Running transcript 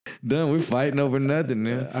Done. We're fighting over nothing,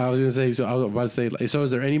 man. I was gonna say. So I was about to say. Like, so is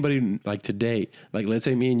there anybody like today? Like, let's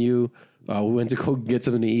say me and you, we went to go get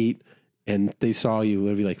something to eat, and they saw you.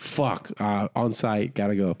 It'd be like, "Fuck, on site,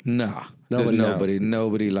 gotta go." Nah, there's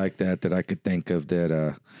nobody like that I could think of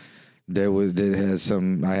that that has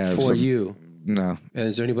some. I have for some, you. No. And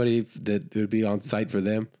is there anybody that would be on site for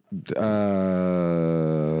them?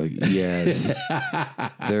 Yes.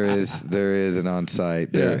 there is an on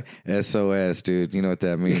site. There, SOS, dude. You know what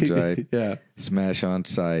that means, right? Yeah. Smash on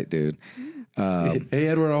site, dude. Hey,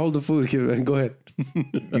 Edward, I'll hold the food. Go ahead.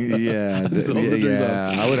 Yeah,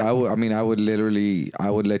 yeah. I would literally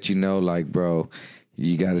let you know, like, bro,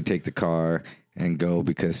 you got to take the car and go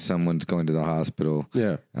because someone's going to the hospital.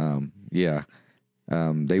 Yeah.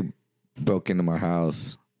 They broke into my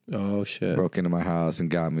house. Oh shit! Broke into my house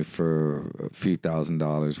and got me for a few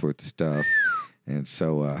 $1,000s worth of stuff, and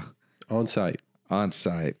so on site.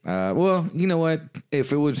 Well, you know what?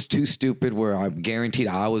 If it was too stupid, where I'm guaranteed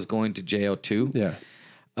I was going to jail too. Yeah.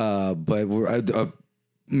 But a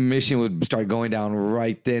mission would start going down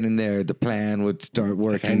right then and there. The plan would start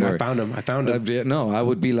working. I found him. No, I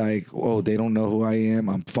would be like, oh, they don't know who I am.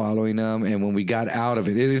 I'm following them. And when we got out of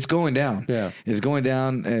it, it's going down. Yeah. It's going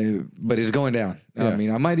down, but it's going down. Yeah. I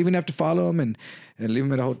mean, I might even have to follow them and leave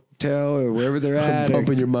them at a hotel or wherever they're at.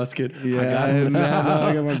 Pumping your musket. Yeah,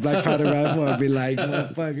 I got my black powder rifle. I'd be like,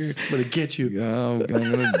 motherfucker, I'm going to get you. I'm going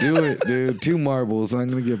to do it, dude. 2 marbles. I'm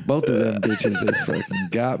going to get both of them bitches. They fucking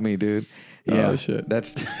got me, dude. Yeah, oh, shit.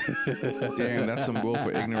 That's damn. That's some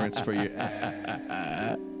willful ignorance for you.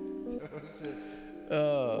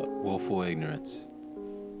 Willful ignorance.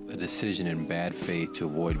 A decision in bad faith to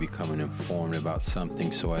avoid becoming informed about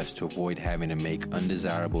something so as to avoid having to make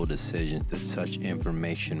undesirable decisions that such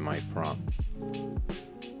information might prompt.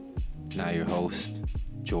 Now your host,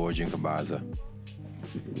 George and Kabaza.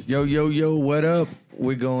 Yo, what up?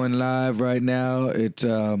 We're going live right now. It's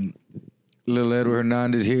Little Edward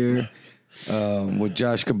Hernandez here. With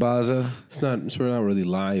Josh Kabaza. We're not really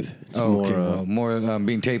live. It's more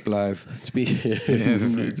being taped live. It's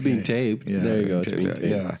being taped. Yeah, there you go. It's being taped.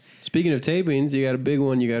 Yeah. Speaking of tapings, you got a big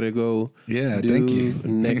one. You got to go. Yeah, do thank you.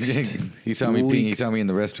 Next he saw me peeing. He saw me in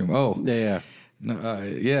the restroom. Oh, yeah. No,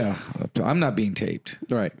 yeah. I'm not being taped.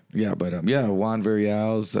 Right. Yeah, but Juan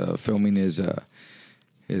Verial's filming his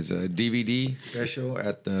DVD special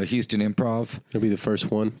at the Houston Improv. It'll be the first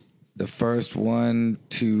one. The first one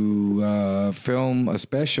to film a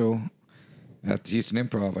special at the Houston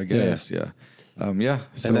Improv, I guess. Yeah.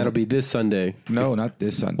 So, and that'll be this Sunday. No, not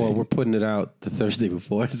this Sunday. Well, we're putting it out the Thursday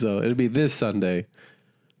before, so it'll be this Sunday.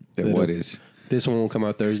 Then what is? This one will come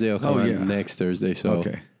out Thursday. It'll come out next Thursday. So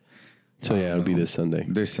okay. So it'll be this Sunday.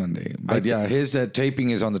 This Sunday. But his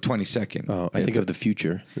taping is on the 22nd. Oh, I think of the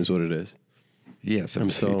future is what it is. Yes, I'm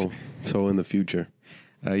so in the future.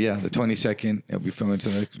 The 22nd. I'll be filming.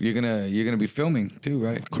 So you're gonna be filming too,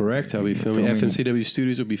 right? Correct. I'll be filming. FMCW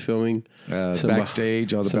Studios will be filming some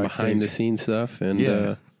backstage, all the some backstage. behind the scenes stuff, and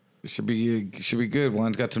it should be good.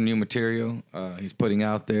 Juan's got some new material he's putting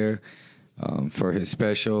out there for his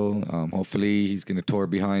special. Hopefully, he's gonna tour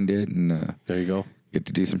behind it, and there you go. Get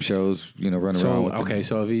to do some shows. Run around. With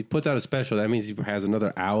so if he puts out a special, that means he has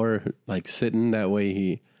another hour like sitting. That way,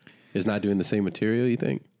 he is not doing the same material. You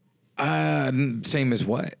think? Same as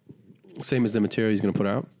what? Same as the material he's going to put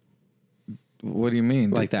out. What do you mean?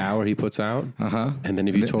 Like the hour he puts out? Uh-huh. And then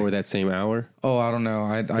if you tour with that same hour? Oh, I don't know.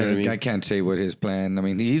 I can't say what his plan. I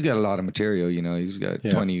mean, he's got a lot of material, He's got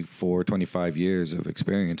 24, 25 years of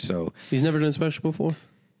experience, so. He's never done a special before?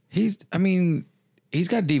 He's got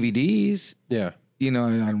DVDs. Yeah.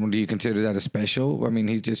 Do you consider that a special? I mean,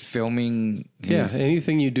 he's just filming.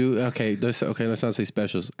 Anything you do. Okay, let's not say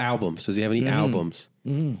specials. Albums. Does he have any albums?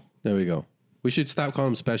 Mm-hmm. There we go. We should stop calling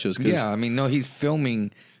them specials. No, he's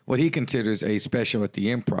filming what he considers a special at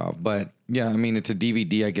the Improv. But, it's a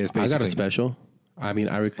DVD, I guess, basically. I got a special. I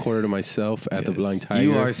recorded it myself at the Blind Tiger.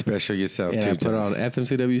 You are special yourself, too. I put it on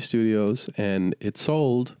FMCW Studios, and it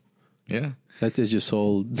sold. Yeah. It's just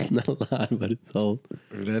sold. Not a lot, but it sold.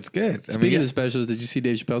 That's good. Speaking of specials, did you see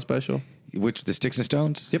Dave Chappelle's special? Which, the Sticks and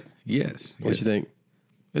Stones? Yep. Yes. What you think?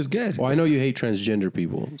 It was good. Well, I know you hate transgender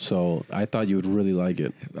people, so I thought you would really like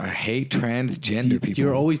it. I hate transgender people.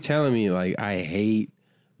 You're always telling me, like, I hate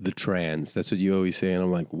the trans. That's what you always say, and I'm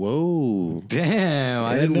like, whoa. Damn,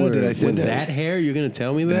 I didn't know that I said with that hair, you're going to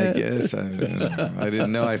tell me that? I guess. I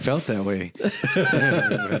didn't know I felt that way.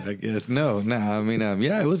 I guess. No.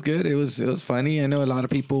 It was good. It was funny. I know a lot of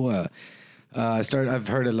people, I've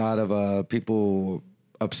heard a lot of people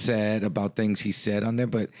upset about things he said on there,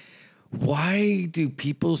 but why do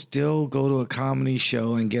people still go to a comedy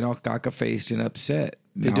show and get all cock-a-faced and upset?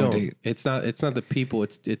 They nowadays. don't. It's not the people.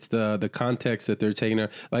 It's the context that they're taking.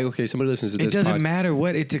 Like, okay, somebody listens to this. It doesn't matter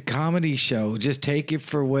what. It's a comedy show. Just take it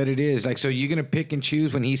for what it is. Like, so you're gonna pick and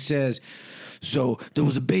choose when he says, "So there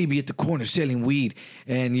was a baby at the corner selling weed,"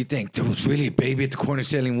 and you think there was really a baby at the corner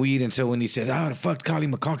selling weed, and so when he said, "Oh, the fuck,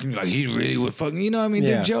 Colin McCulkin," you're like, he really would fucking. You know what I mean?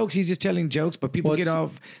 Yeah. They're jokes. He's just telling jokes, but people get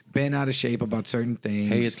all bent out of shape about certain things.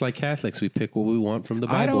 Hey, it's like Catholics. We pick what we want from the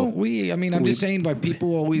Bible. I don't. I mean, I'm just saying, but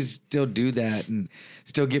people always still do that and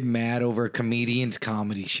still get mad over a comedian's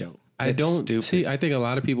comedy show. I That's don't stupid. see. I think a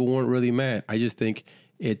lot of people weren't really mad. I just think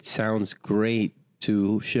it sounds great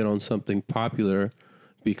to shit on something popular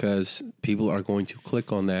because people are going to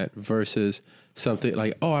click on that versus something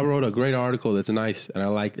like, oh, I wrote a great article that's nice and I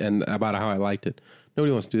liked and about how I liked it.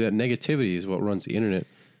 Nobody wants to do that. Negativity is what runs the internet.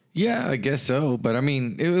 Yeah, I guess so. But I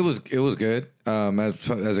mean, it was good.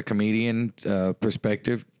 As a comedian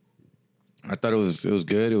perspective, I thought it was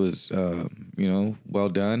good. It was well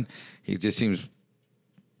done. He just seems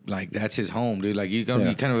like that's his home, dude. Like you kind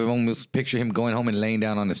of almost picture him going home and laying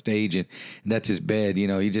down on the stage, and that's his bed. You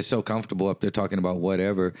know, he's just so comfortable up there talking about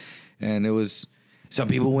whatever. And it was. Some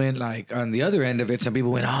people went like on the other end of it. Some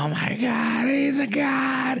people went, "Oh my God, he's a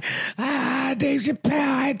god! Dave Chappelle,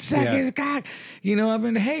 I'd suck his cock." You know, I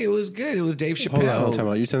mean, hey, it was good. It was Dave Chappelle. Hold on, time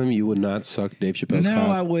out. You're telling me you would not suck Dave Chappelle's No, cock?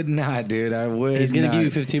 I would not, dude. I would. He's gonna not. give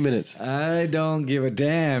you 15 minutes. I don't give a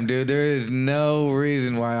damn, dude. There is no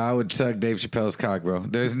reason why I would suck Dave Chappelle's cock, bro.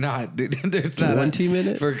 There's not. Dude. There's not 20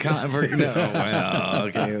 minutes? for no. Well,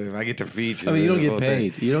 okay. If I get to feature, I mean, you don't the get whole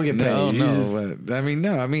paid. thing. You don't get paid. No, You no. just- But, I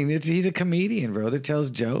mean, he's a comedian, bro. That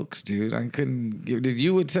tells jokes, dude. I couldn't. Did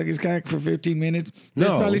you would suck his cock for 15 minutes? There's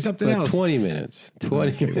No, probably something like else. 20 minutes.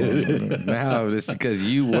 20 minutes. Now it's because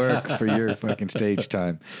you work for your fucking stage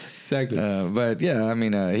time. Exactly. But yeah, I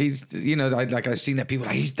mean, he's I've seen that people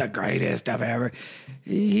like he's the greatest I've ever.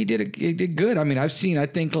 He did good. I mean, I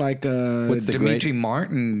think like What's the Dimitri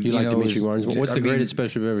Martin. you like Dimitri Martin? What's I the mean, greatest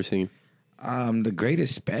special you've ever seen? The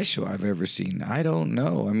greatest special I've ever seen. I don't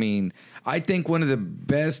know. I mean, I think one of the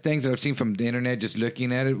best things that I've seen from the internet, just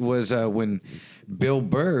looking at it, was when Bill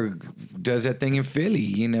Burr does that thing in Philly.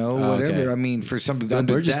 You know, whatever. Okay. I mean, for something Bill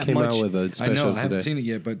under Burr just that came much, out with a special I know. I haven't today. seen it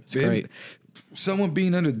yet, but It's great. Someone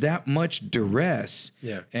being under that much duress,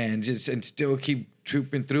 Yeah. and still keep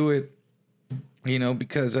trooping through it. You know,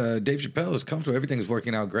 because Dave Chappelle is comfortable. Everything's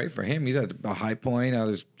working out great for him. He's at a high point. All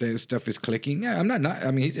his stuff is clicking. Yeah, I'm not. I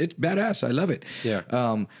mean, it's badass. I love it. Yeah.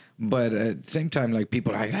 But at the same time, like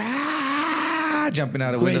people are like jumping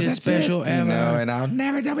out of Greatest windows. That's special it, ever. You know, and I'll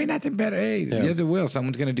never tell me nothing better. Hey, yes, it will.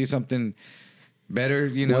 Someone's gonna do something better.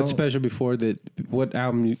 You know, What special before that? What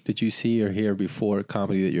album did you see or hear before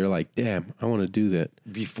comedy that you're like, damn, I want to do that?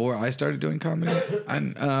 before I started doing comedy,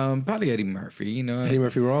 I'm probably Eddie Murphy. You know, Eddie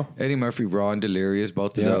Murphy Raw? Eddie Murphy, Raw and Delirious,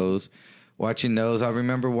 both of Yeah. those. Watching those, I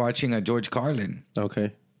remember watching George Carlin.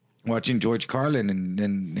 Okay. Watching George Carlin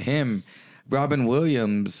and him, Robin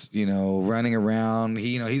Williams, you know, running around.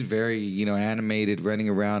 He's very, animated, running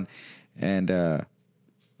around. And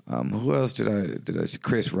who else did I see?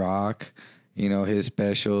 Chris Rock, his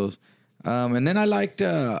specials. And then I liked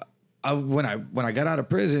when I got out of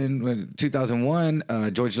prison in 2001,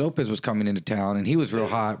 George Lopez was coming into town, and he was real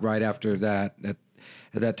hot right after that at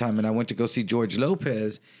that time. And I went to go see George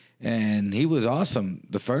Lopez, and he was awesome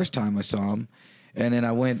the first time I saw him. And then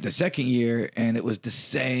I went the second year, and it was the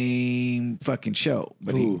same fucking show.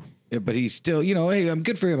 But he's still, hey, I'm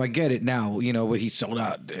good for him. I get it now, but he sold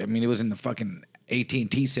out. I mean, it was in the fucking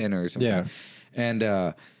AT&T Center or something. Yeah. And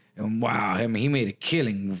wow, I mean, he made a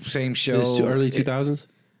killing. Same show. This is early 2000s?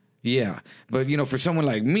 Yeah, but for someone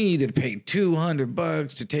like me that paid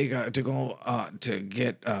 $200 to take to go to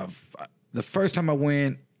get the first time I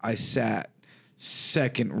went, I sat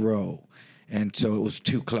second row, and so it was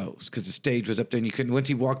too close because the stage was up there, and you couldn't. Once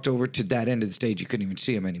he walked over to that end of the stage, you couldn't even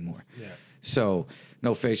see him anymore. Yeah. So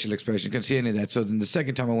no facial expression, couldn't see any of that. So then the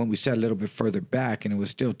second time I went, we sat a little bit further back, and it was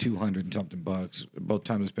still $200 and something bucks. Both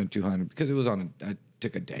times I spent $200 because it was on. I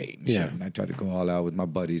took a date, and shit, and I tried to go all out with my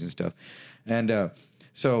buddies and stuff, and.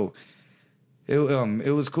 So it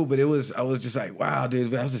was cool, but I was just like, wow,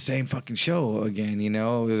 dude, that was the same fucking show again, It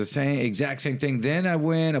was the exact same thing. Then I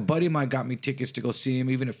went, a buddy of mine got me tickets to go see him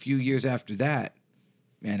even a few years after that.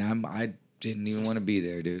 Man, I didn't even want to be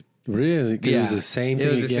there, dude. Really? It was the same thing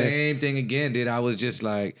again. It was again? the same thing again, dude. I was just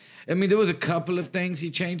like, I mean, there was a couple of things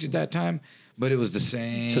he changed at that time, but it was the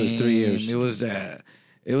same. So it was 3 years.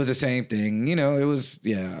 It was the same thing. It was,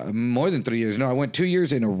 more than 3 years. No, I went 2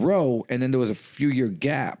 years in a row, and then there was a few-year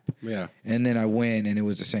gap. Yeah. And then I went, and it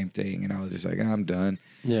was the same thing, and I was just like, I'm done.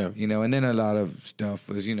 Yeah. You know, and then a lot of stuff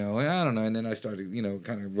was, you know, I don't know. And then I started, you know,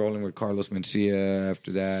 kind of rolling with Carlos Mencia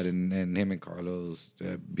after that, and him and Carlos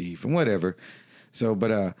beef and whatever. So,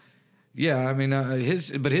 but yeah, I mean,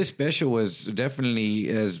 his special was definitely,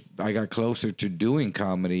 as I got closer to doing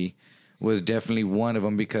comedy, was definitely one of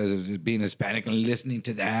them because of it being Hispanic and listening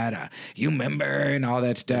to that, you remember, and all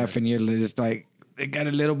that stuff, and you're just like, it got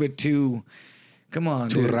a little bit too, come on,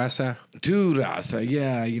 Tu dude. raza. Too raza,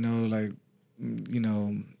 yeah, you know, like, you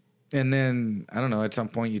know, and then I don't know. At some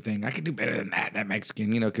point, you think I could do better than that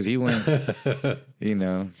Mexican, you know, because he went, you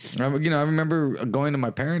know, I remember going to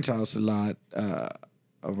my parents' house a lot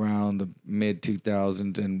around the mid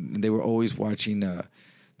 2000s, and they were always watching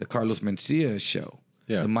the Carlos Mencia show.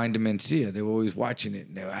 Yeah. The Mind of Mencia. They were always watching it.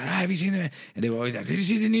 And they were, have you seen it? And they were always like, did you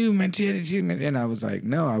see the new Mencia? Did you see it? And I was like,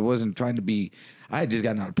 no, I wasn't trying to be. I had just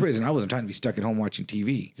gotten out of prison. I wasn't trying to be stuck at home watching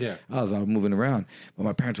TV. Yeah. I was out moving around. But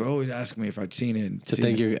my parents were always asking me if I'd seen it. To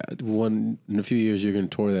think you're in a few years you're gonna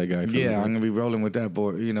tour that guy. Yeah, I'm gonna be rolling with that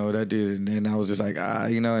boy, you know, that dude. And I was just like,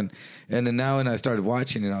 you know, and then now when I started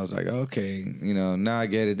watching it, I was like, okay, you know, now I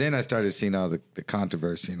get it. Then I started seeing all the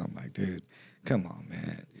controversy, and I'm like, dude, come on,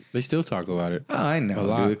 man. They still talk about it. Oh, I know, A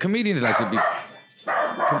lot. dude. Comedians like to be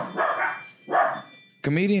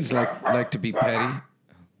comedians like to be petty.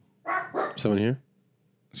 Someone here?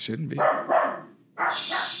 Shouldn't be.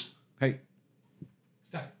 Hey.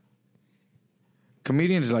 Stop.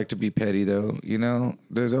 Comedians like to be petty, though. You know,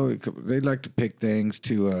 there's always they like to pick things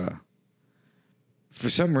to, for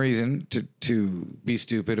some reason, to be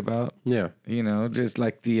stupid about. Yeah. You know, just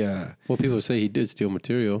like the. Well, people say he did steal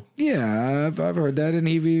material. Yeah, I've heard that, and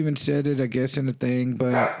he even said it, I guess, in the thing.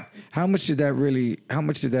 But how much did that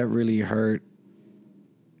really hurt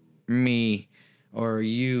me? Or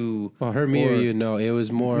you. Well, her, me, or you, no. It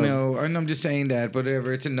was more. No, and I'm just saying that,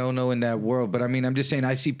 whatever. It's a no-no in that world. But I mean, I'm just saying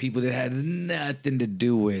I see people that had nothing to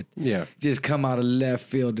do with. Yeah. Just come out of left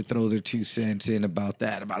field to throw their 2 cents in about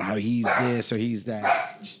that, about how he's this or he's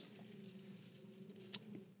that.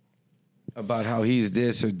 About how he's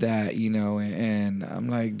this or that, you know. And I'm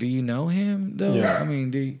like, do you know him, though? Yeah. I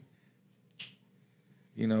mean,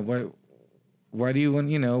 you know, what? Why do you want,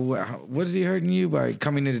 you know, what is he hurting you by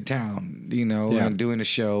coming into town, you know, Yeah. and doing a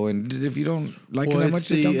show? And if you don't like Well, it that much,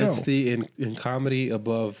 just don't go. it's the in comedy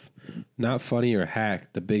above not funny or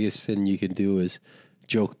hack. The biggest sin you can do is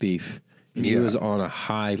joke thief. And he Yeah. was on a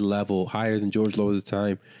high level, higher than George Lowe at the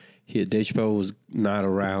time. Dave Chappelle was not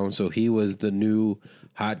around, so he was the new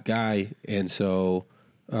hot guy, and so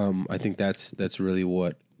I think that's really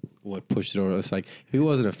what pushed it over. It's like if he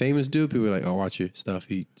wasn't a famous dude, people were like, "Oh, watch your stuff.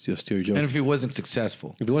 He'll steal your jokes." And if he wasn't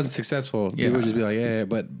successful. If he wasn't successful, people would just be like, "Yeah,"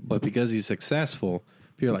 but because he's successful,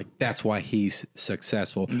 people are like, "That's why he's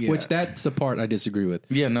successful." Yeah. Which that's the part I disagree with.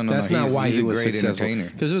 Yeah, no, that's not he's- why he's he a was great successful.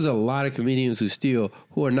 entertainer. Because there's a lot of comedians who steal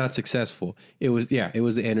who are not successful. It was the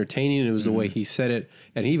entertaining. It was the way he said it,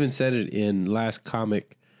 and he even said it in Last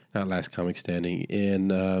Comic Standing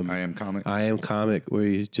in I Am Comic. where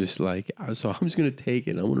he's just like, so I'm just gonna take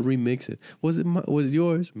it. I'm gonna remix it. Was it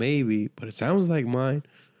yours? Maybe, but it sounds like mine.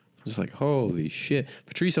 I'm just like, holy shit.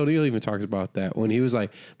 Patrice O'Neal even talks about that when he was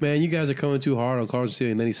like, man, you guys are coming too hard on Carlos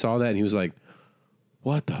Mencia, and then he saw that and he was like,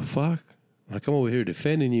 what the fuck? Like, I'm over here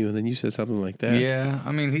defending you, and then you said something like that. Yeah,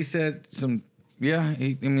 I mean, he said some. Yeah,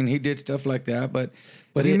 he did stuff like that, but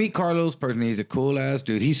if you meet Carlos personally, he's a cool ass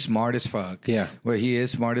dude. He's smart as fuck. Yeah. Where he is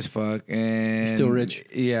smart as fuck, and Still rich.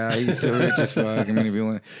 Yeah, he's still rich as fuck. I mean, if you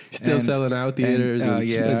want, Still selling out theaters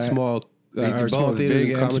and small or small both theaters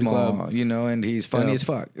big and and comedy small, club. you know, and he's funny Yeah. as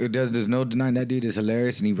fuck. There's no denying that dude is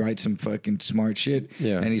hilarious, and he writes some fucking smart shit.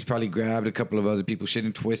 Yeah. And he's probably grabbed a couple of other people's shit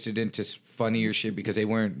and twisted into funnier shit because they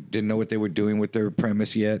didn't know what they were doing with their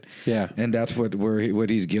premise yet. Yeah. And that's what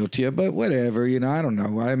he's guilty of. But whatever, you know, I don't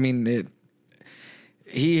know. I mean,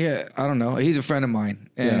 I don't know. He's a friend of mine,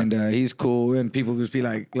 and he's cool. And people just be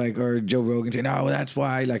like, or Joe Rogan saying, "Oh, well, that's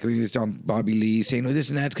why." Like when he was on Bobby Lee saying, "Well, this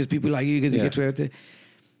and that's because people like you because he gets away with it."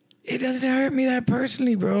 It doesn't hurt me that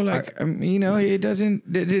personally, bro. Like, you know, it doesn't.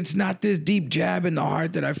 It's not this deep jab in the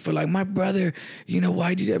heart that I feel like my brother. You know,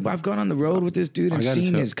 why did you? I've gone on the road with this dude and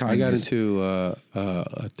seen his kindness. I got into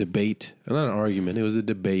a debate, not an argument. It was a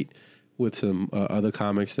debate with some other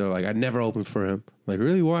comics. They're like, I never opened for him. I'm like,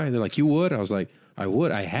 really? Why? They're like, you would? I was like, I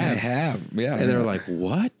would. I have. Yeah. And they're like,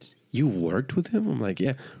 what? You worked with him? I'm like,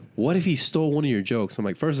 yeah. What if he stole one of your jokes? I'm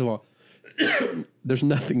like, first of all, there's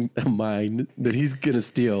nothing of mine that he's gonna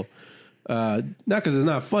steal. Not because it's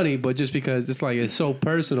not funny, but just because it's so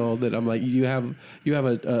personal that I'm like, you have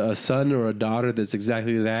a son or a daughter that's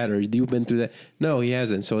exactly that, or you've been through that. No, he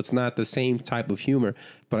hasn't. So it's not the same type of humor.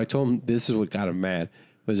 But I told him this is what got him mad.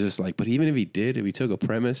 It's just like, but even if he took a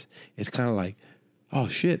premise, it's kind of like, oh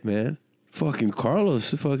shit, man. Fucking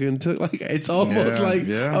Carlos fucking took, like, it's almost like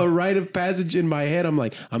a rite of passage in my head. I'm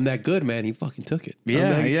like, I'm that good, man. He fucking took it.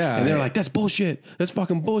 Yeah. And they're like, that's bullshit. That's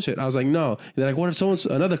fucking bullshit. I was like, no. And they're like, what if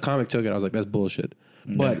another comic took it? I was like, that's bullshit.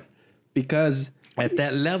 But because at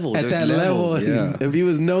that level, if he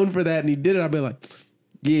was known for that and he did it, I'd be like,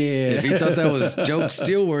 yeah. If he thought that was joke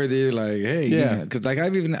still worthy, like, hey, because like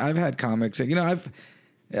I've had comics, you know,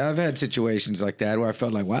 I've had situations like that where I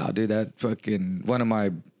felt like, wow, dude, that fucking one of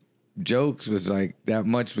my jokes was like that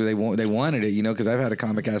much they wanted it, you know, because I've had a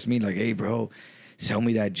comic ask me like, hey, bro, sell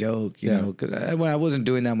me that joke, you know, because I wasn't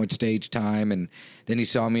doing that much stage time, and then he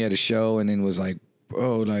saw me at a show and then was like,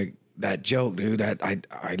 bro, like that joke, dude, that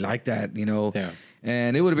I like that, you know. Yeah.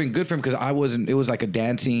 And it would have been good for him because I wasn't. It was like a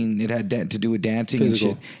dancing. It had to do with dancing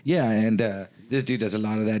Physical. and shit. Yeah, and this dude does a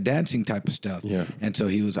lot of that dancing type of stuff. Yeah. And so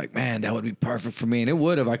he was like, "Man, that would be perfect for me." And it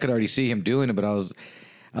would have. I could already see him doing it, but I was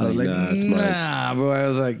like, "Nah, bro." I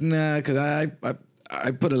was like, "Nah," because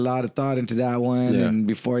I put a lot of thought into that one, and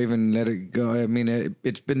before I even let it go, I mean,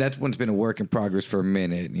 that one's been a work in progress for a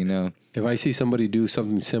minute, you know. If I see somebody do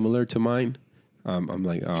something similar to mine, I'm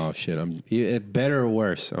like, oh shit, it better or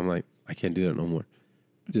worse. I'm like, I can't do that no more.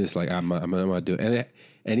 Just like I'm not doing it.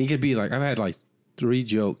 And he could be like, I've had like 3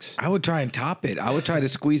 jokes. I would try and top it. I would try to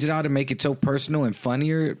squeeze it out and make it so personal and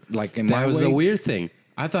funnier, like in my way. That was the weird thing.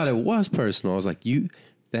 I thought it was personal. I was like,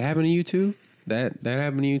 that happened to you too? That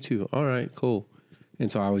happened to you too? All right, cool. And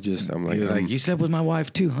so I'm like, you slept with my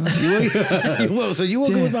wife too, huh? So you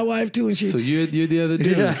woke up with my wife too, and she. So you're the other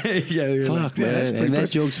dude. Yeah. Fuck, like, man. That's And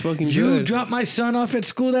that joke's fucking good. You dropped my son off at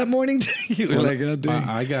school that morning. You were like, oh, dude.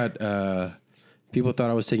 I got people thought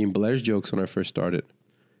I was taking Blair's jokes when I first started.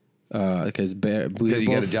 Because you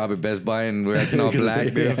got a job at Best Buy and we're acting all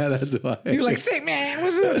black, dude. Yeah, that's why. You're like, "Sick man,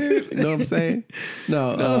 what's up, dude?" You know what I'm saying?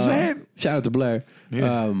 No, know what I'm saying? Shout out to Blair.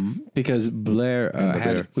 Yeah. Because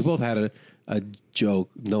Blair, we both had a joke,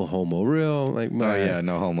 no homo, real like. Oh yeah,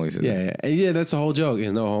 no homo. Yeah, that's the whole joke.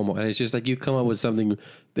 Is no homo, and it's just like you come up with something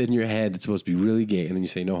in your head that's supposed to be really gay, and then you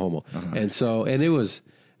say no homo, and it was.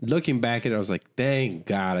 Looking back at it, I was like, thank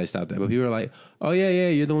God I stopped that. But people were like, oh, yeah,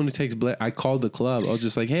 you're the one who takes Blair. I called the club. I was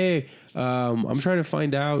just like, hey, I'm trying to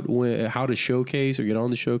find out how to showcase or get on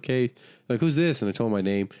the showcase. Like, who's this? And I told my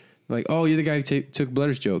name. Like, oh, you're the guy who took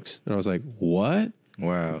Blair's jokes. And I was like, what?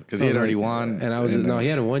 Wow. Because he had already won. And I was, no, he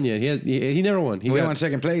hadn't won yet. He never won. He won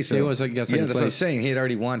second place. So. He got second place. That's what I'm saying. He had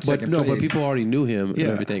already won second place. No, but people already knew him and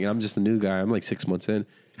everything. And I'm just a new guy. I'm like 6 months in.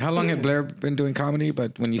 How long had Blair been doing comedy?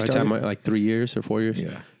 But when you started? Like 3 years or 4 years.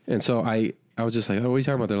 Yeah. And so I was just like, oh, what are you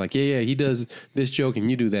talking about? They're like, yeah, he does this joke and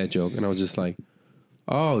you do that joke. And I was just like,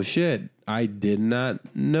 oh, shit. I did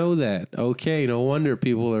not know that. Okay, no wonder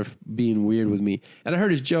people are being weird with me. And I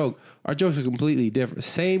heard his joke. Our jokes are completely different.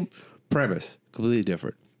 Same premise, completely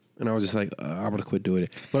different. And I was just like, I'm going to quit doing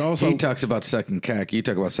it. But also, he talks about sucking cack. You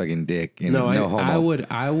talk about sucking dick. No homo.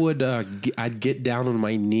 I'd get down on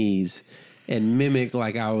my knees and mimic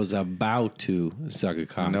like I was about to suck a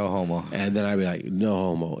cock. No homo. And then I'd be like, no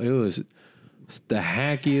homo. It was the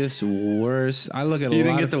hackiest, worst. I look at you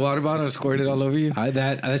didn't get the water bottle and squirt it all over you?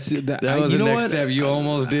 That was the next step. You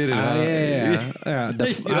almost did it. Yeah.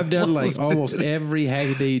 I've done like almost every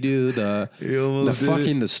hack that you do.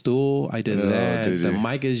 The stool. I did that. The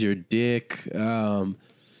mic is your dick. That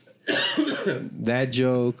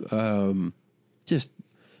joke. Just.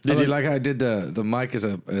 Did you like how I did the mic as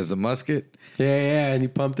a musket? Yeah, and you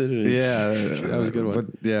pumped it. That was a good one. But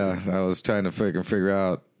yeah, I was trying to figure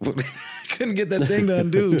out. Couldn't get that thing to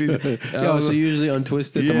undo, dude. So you usually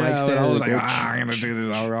untwisted the mic stand. I was like, I'm gonna do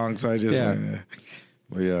this all wrong, so I just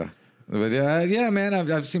But yeah, man,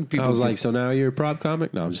 I've seen people. I was like, so now you're a prop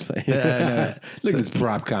comic? No, I'm just playing. Look at this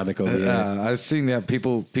prop comic over here. I've seen that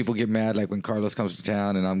people get mad like when Carlos comes to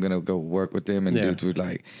town and I'm gonna go work with them and dudes were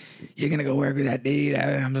like, you're gonna go work with that dude.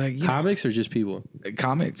 And I'm like, comics or just people?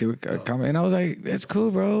 Comics. They were comic, and I was like, that's cool,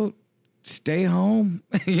 bro. Stay home.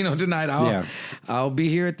 Tonight I'll be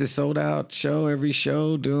here at the sold out show, every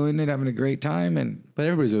show, doing it, having a great time. But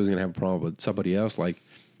everybody's always gonna have a problem with somebody else, like.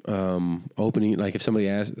 Opening, like if somebody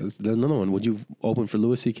asks, another one, would you open for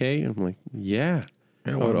Louis C.K.? I'm like, yeah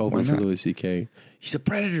I would open for Louis C.K. He's a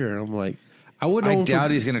predator. And I'm like, I doubt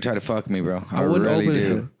he's gonna try to fuck me, bro. I really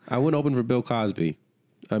do. I wouldn't open for Bill Cosby.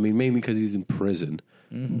 I mean, mainly because he's in prison.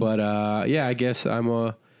 Mm-hmm. But I guess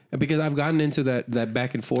because I've gotten into that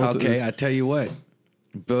back and forth. Okay, I tell you what,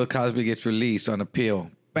 Bill Cosby gets released on appeal.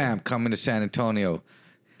 Bam, coming to San Antonio.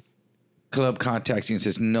 Club contacts you and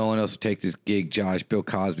says, no one else will take this gig, Josh. Bill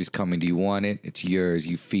Cosby's coming. Do you want it? It's yours.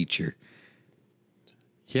 You feature.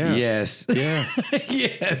 Yeah. Yes. Yeah.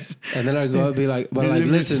 Yes. And then I go and be like, but like,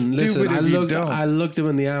 It's listen. stupid if you don't. I looked him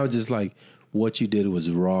in the eye, I was just like, what you did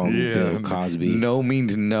was wrong, Bill Cosby. No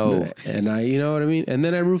means no. And you know what I mean? And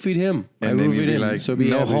then I roofied him. And then you'd be like, so be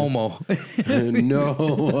no happy. homo. No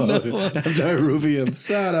homo. After I roofie him,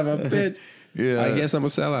 son of a bitch. Yeah. I guess I'm a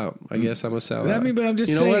sellout. I mean, but I'm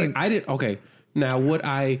just you know saying. what? I didn't. Okay. Now, if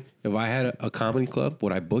I had a comedy club,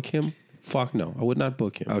 would I book him? Fuck no. I would not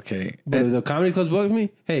book him. Okay. But if the comedy club's booked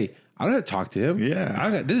me, hey, I don't have to talk to him.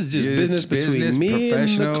 Yeah. This is just You're business between me and the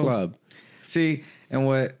professional. club. See, and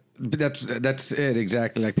what... But that's it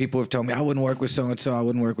exactly. Like people have told me I wouldn't work with so and so. I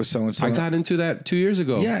wouldn't work with so and so. I got into that 2 years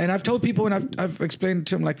ago. Yeah, and I've told people, and I've explained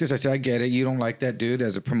to them like this. I said, I get it. You don't like that dude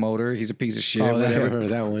as a promoter. He's a piece of shit. Oh, whatever. I heard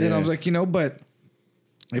that one. And yeah. I was like, but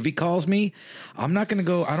if he calls me, I'm not going to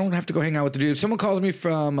go. I don't have to go hang out with the dude. If someone calls me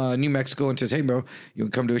from New Mexico and says, hey, bro, you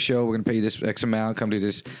can come to a show. We're going to pay you this X amount. Come do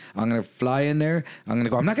this. I'm going to fly in there. I'm going to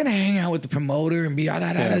go. I'm not going to hang out with the promoter and be,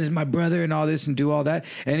 this is my brother and all this and do all that.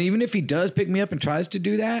 And even if he does pick me up and tries to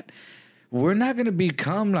do that, we're not going to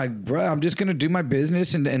become like, bro, I'm just going to do my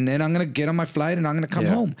business and then I'm going to get on my flight and I'm going to come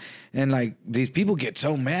home. And like these people get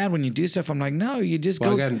so mad when you do stuff. I'm like, no, you just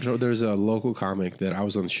go. There's a local comic that I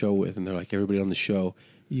was on the show with, and they're like, everybody on the show,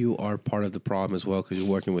 you are part of the problem as well because you're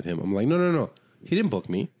working with him. I'm like, no. He didn't book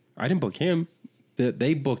me. I didn't book him.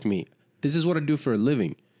 They booked me. This is what I do for a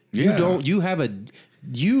living. Yeah. You have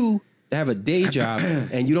a day job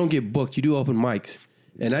and you don't get booked. You do open mics.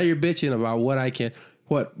 And now you're bitching about what I can.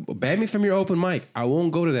 What? Ban me from your open mic. I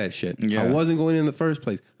won't go to that shit. Yeah. I wasn't going in the first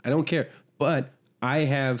place. I don't care. But I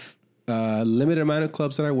have a limited amount of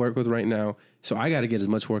clubs that I work with right now. So I got to get as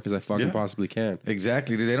much work as I fucking possibly can.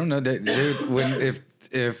 Exactly. They don't know that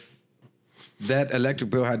if that electric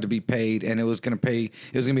bill had to be paid and it was going to be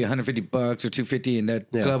 $150 or $250 and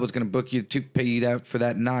that club was going to book you to pay you that for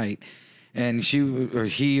that night. And he or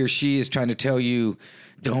she is trying to tell you,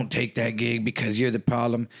 don't take that gig because you're the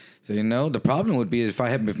problem. So, the problem would be if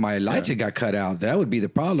my lights had got cut out, that would be the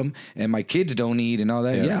problem. And my kids don't eat and all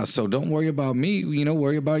that. Yeah. So don't worry about me,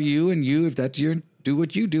 worry about you and you. If that's do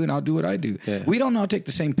what you do and I'll do what I do. Yeah. We don't all take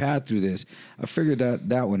the same path through this. I figured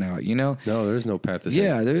that one out, No, there's no path to say.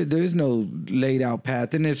 Yeah, there's no laid out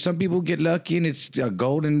path. And if some people get lucky and it's a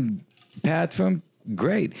golden path from,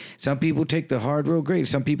 great. Some people take the hard road, great.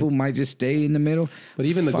 Some people might just stay in the middle. But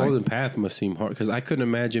even the golden path must seem hard because I couldn't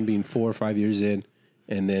imagine being 4 or 5 years in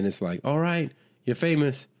and then it's like, all right, you're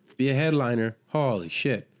famous, be a headliner. Holy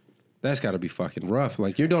shit. That's got to be fucking rough.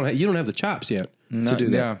 Like you don't have the chops yet to do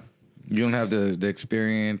that. Yeah. You don't have the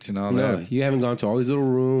experience and all that. You haven't gone to all these little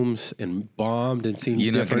rooms and bombed and seen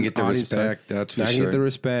You're not going to get the audience respect, that's for not sure. Get the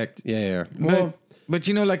respect. Yeah. Well, but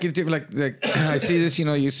like it's different. Like I see this,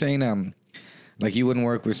 you're saying like you wouldn't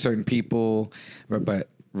work with certain people, but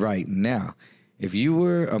right now, if you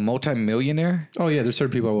were a multimillionaire, oh yeah, there's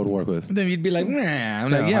certain people I would work with. Then you'd be like, nah. I'm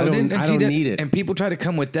No, like, yeah, I don't that, need it. And people try to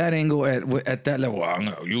come with that angle at that level. Well,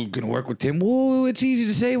 no, you're gonna work with him. Well, it's easy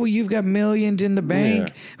to say. Well, you've got millions in the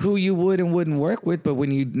bank who you would and wouldn't work with, but when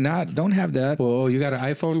you don't have that. Well, you got an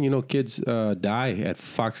iPhone. Kids die at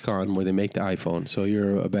Foxconn where they make the iPhone, so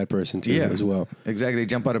you're a bad person too as well. Exactly, they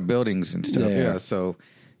jump out of buildings and stuff. Yeah, so.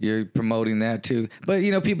 You're promoting that too. But,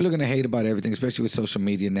 people are going to hate about everything, especially with social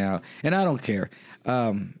media now. And I don't care.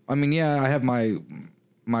 I have my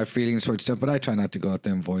feelings towards stuff, but I try not to go out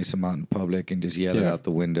there and voice them out in public and just yell it out the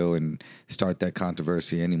window and start that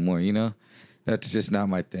controversy anymore, That's just not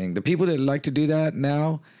my thing. The people that like to do that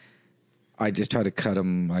now, I just try to cut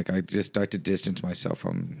them. Like, I just start to distance myself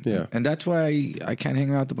from. Yeah. And that's why I can't hang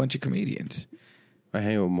around with a bunch of comedians. I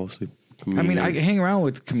hang with mostly I hang around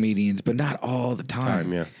with comedians, but not all the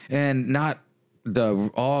time. Yeah. And not I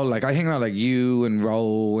hang around like you and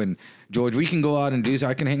Ro and George. We can go out and do so.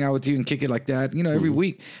 I can hang out with you and kick it like that, every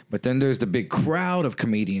week. But then there's the big crowd of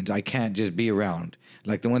comedians I can't just be around.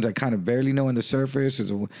 Like the ones I kind of barely know on the surface.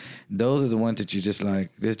 Those are the ones that you just like,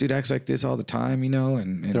 this dude acts like this all the time,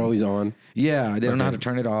 and they're always on. Yeah, they don't know how to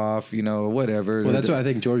turn it off, or whatever. Well, that's what I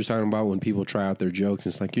think George is talking about when people try out their jokes.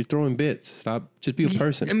 It's like, you're throwing bits. Stop. Just be a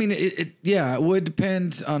person. I mean, it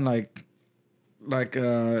depends on I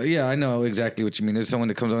know exactly what you mean. There's someone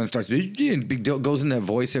that comes on and starts, goes in that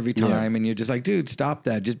voice every time, and you're just like, dude, stop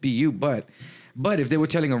that. Just be you. But if they were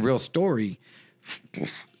telling a real story,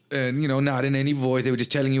 and not in any voice, they were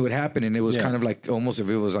just telling you what happened, and it was kind of like almost if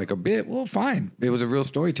it was like a bit. Well, fine, it was a real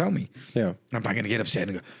story. Tell me. Yeah, I'm not gonna get upset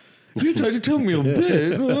and go, you tried to tell me a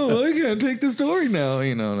bit. Oh, I can't take the story now.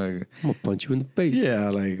 Like I'm gonna punch you in the face. Yeah,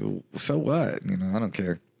 like so what? I don't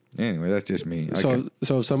care. Anyway, that's just me. So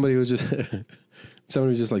if somebody was just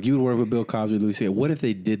like, you would work with Bill Cosby, Louis C.K. What if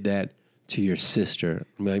they did that to your sister?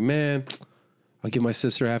 I'm like, man, I'll give my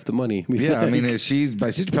sister half the money. Yeah, I mean, if my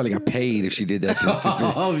sister probably got paid if she did that.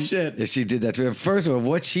 Oh shit! If she did that to him. First of all,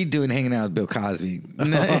 what's she doing hanging out with Bill Cosby?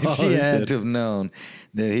 She had to have known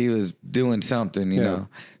that he was doing something, you know.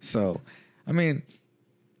 So, I mean,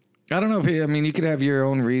 I don't know. I mean, you could have your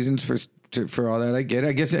own reasons for all that. I get it.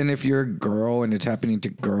 I guess, and if you're a girl and it's happening to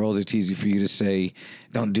girls, it's easy for you to say,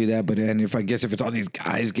 don't do that. But if it's all these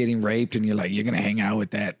guys getting raped and you're like, you're going to hang out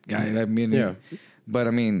with that guy. I mean, yeah. But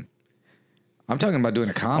I mean, I'm talking about doing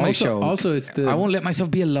a comedy show. Also, I won't let myself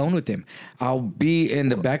be alone with him. I'll be in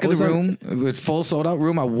the back of the room with full sold out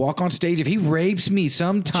room. I'll walk on stage. If he rapes me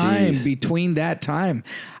sometime between that time,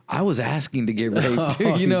 I was asking to get raped.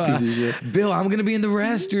 You know, Bill, I'm gonna be in the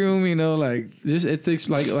restroom. You know, like just it's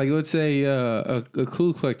like let's say a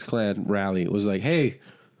Ku Klux Klan rally. It was like, hey,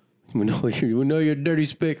 we know you're a dirty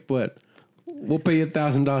spick, but we'll pay you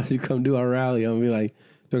 $1,000 to come do our rally. I'll be like,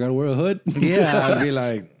 do I gotta wear a hood? Yeah, I'd be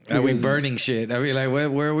like, are we burning shit? I'd be like,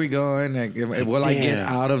 where are we going? Like, will I get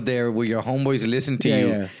out of there? Will your homeboys listen to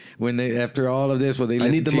you when after all of this? Will they?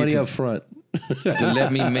 Listen I need the money up front to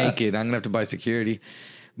let me make it. I'm gonna have to buy security.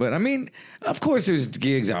 But I mean, of course, there's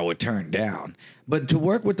gigs I would turn down. But to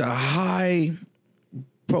work with a high-profile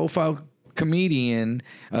comedian,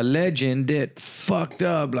 a legend that fucked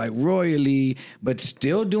up like royally, but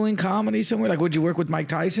still doing comedy somewhere, like would you work with Mike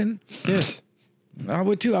Tyson? Yes, I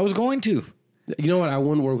would too. I was going to. You know what? I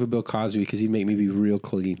wouldn't work with Bill Cosby because he'd make me be real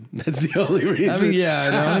clean. That's the only reason. I mean,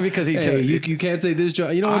 only because he you can't say this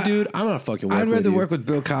joke. You know what, dude? I'm not fucking working with you. I'd rather work with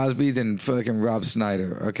Bill Cosby than fucking Rob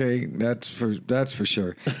Schneider. Okay, that's for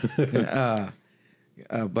sure.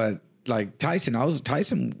 But like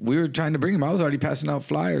Tyson. We were trying to bring him. I was already passing out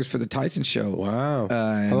flyers for the Tyson show. Wow.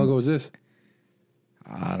 How long ago was this?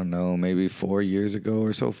 I don't know, maybe 4 years ago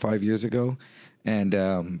or so, 5 years ago,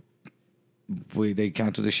 and they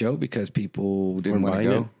canceled the show because people didn't want to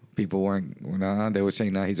go. People weren't. They were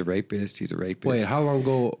saying, "No, he's a rapist. He's a rapist." Wait, how long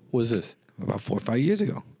ago was this? About 4 or 5 years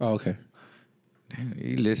ago. Oh, okay. Damn,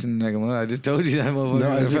 you listen like I just told you that. Motherfucker.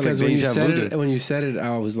 No, it's because when you said it,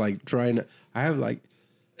 I was like trying to. I have like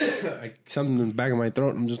something in the back of my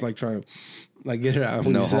throat. I'm just like trying to like get it out.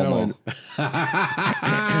 No homo.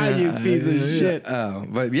 You piece of shit.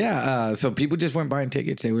 But yeah, so people just weren't buying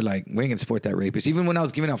tickets. They were like, "We ain't gonna support that rapist." Even when I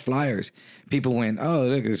was giving out flyers, people went, "Oh,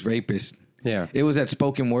 look at this rapist." Yeah, it was that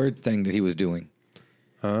spoken word thing that he was doing.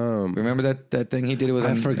 Remember that thing he did? It was.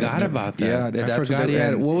 I forgot about that. Yeah, I forgot he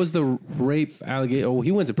had. What was the rape allegation? Oh,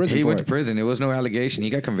 he went to prison. He went to prison. It was no allegation. He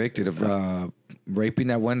got convicted of raping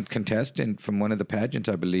that one contestant from one of the pageants,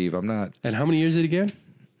 I believe. I'm not. And how many years did he get?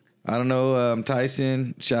 I don't know.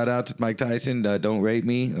 Tyson. Shout out to Mike Tyson. Don't rape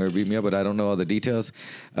me or beat me up, but I don't know all the details.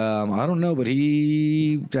 I don't know, but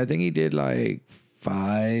I think he did like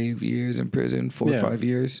 5 years in prison, 4 or 5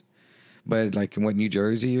 years. But like in New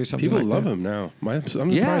Jersey or something. People love him now. I'm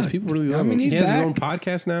surprised people really love him. He has his own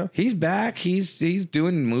podcast now. He's back. He's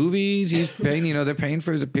doing movies. He's paying. They're paying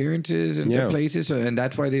for his appearances and places. So, and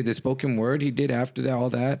that's why the spoken word he did after that,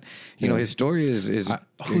 all that. You know, his story is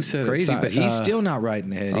who said crazy, but he's still not right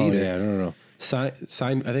in the head either. Yeah, I don't know. I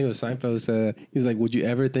think it was Seinfeld said, he's like, would you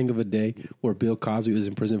ever think of a day where Bill Cosby was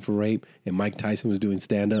in prison for rape and Mike Tyson was doing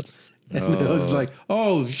stand up? And it was like,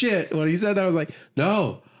 oh shit. When he said that, I was like,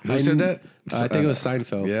 no. Who said that? I think it was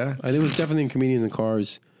Seinfeld. Yeah. I think it was definitely Comedians in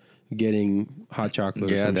Cars getting hot chocolate.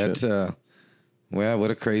 Yeah, or some shit. Well, what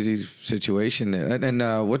a crazy situation. And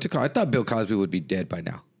I thought Bill Cosby would be dead by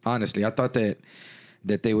now. Honestly, I thought that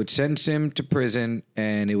they would sentence him to prison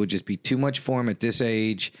and it would just be too much for him at this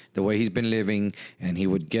age, the way he's been living, and he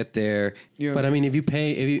would get there. But I mean, if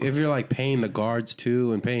you're like paying the guards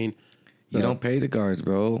too and paying. You don't pay the guards,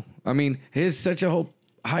 bro. I mean, here's such a whole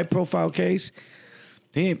high profile case.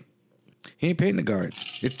 He ain't paying the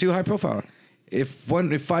guards. It's too high profile. If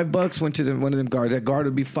 $5 went to one of them guards, that guard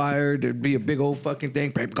would be fired. There'd be a big old fucking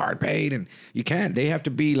thing. Guard paid, and you can't. They have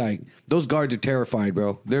to be like, those guards are terrified,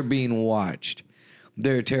 bro. They're being watched.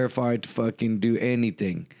 They're terrified to fucking do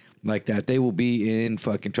anything like that. They will be in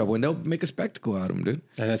fucking trouble, and they'll make a spectacle out of them, dude.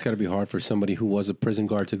 And that's got to be hard for somebody who was a prison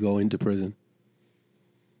guard to go into prison.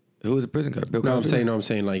 Who was a prison guard? Bill Cosby? No, I'm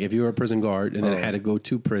saying like if you were a prison guard and then had to go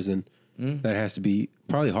to prison. That has to be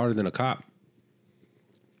probably harder than a cop.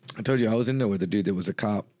 I told you I was in there with a dude that was a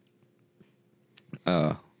cop.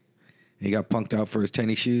 He got punked out for his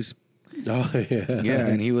tennis shoes. Oh yeah, yeah,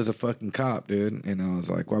 and he was a fucking cop, dude. And I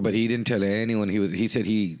was like, "Well," but he didn't tell anyone. He said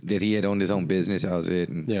that he had owned his own business. That was it.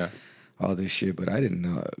 And all this shit. But I didn't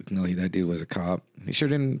know that dude was a cop. He sure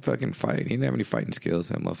didn't fucking fight. He didn't have any fighting skills,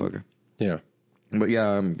 that motherfucker. Yeah, but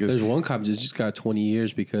yeah, there's one cop just got 20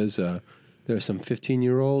 years because there's some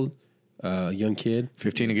 15-year-old. Young kid,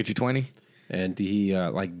 15 to get you 20, and he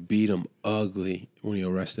like beat him ugly when he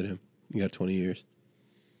arrested him. He got 20 years.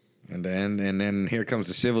 And then here comes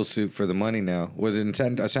the civil suit for the money now. Was it in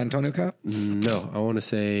San Antonio cop? No, I want to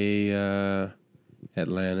say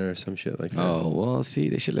Atlanta or some shit like that. Oh, well, see,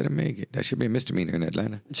 they should let him make it. That should be a misdemeanor in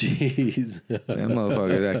Atlanta. Jeez. That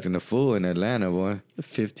motherfucker's acting a fool in Atlanta, boy.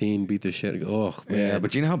 15 beat the shit. Oh, man. Yeah,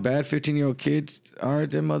 but you know how bad 15-year-old kids are,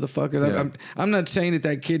 them motherfuckers? Yeah. I'm not saying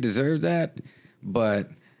that kid deserved that, but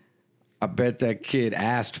I bet that kid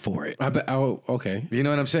asked for it. I bet. Oh, okay. You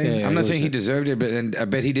know what I'm saying? Yeah, I'm not it saying he was- deserved it, but and I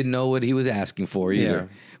bet he didn't know what he was asking for either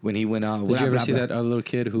when he went out. Did you ever see that little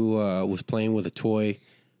kid who was playing with a toy?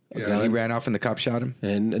 He ran off and the cop shot him.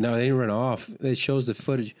 And no, they didn't run off. It shows the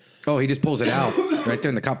footage. Oh, he just pulls it out right there,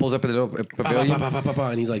 and the cop pulls up at the little pavilion.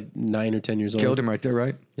 And he's like 9 or 10 years old. Killed him right there,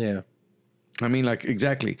 right? Yeah. I mean, like,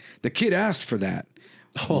 exactly. The kid asked for that.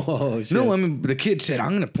 Oh, shit. No, I mean, the kid said, I'm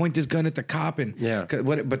going to point this gun at the cop. And Yeah.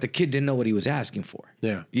 But the kid didn't know what he was asking for.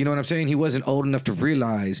 Yeah. You know what I'm saying? He wasn't old enough to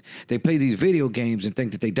realize they play these video games and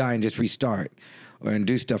think that they die and just restart and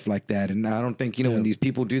do stuff like that. And I don't think, when these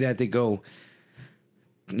people do that, they go,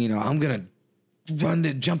 I'm going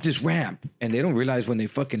to jump this ramp. And they don't realize when they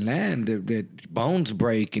fucking land, their bones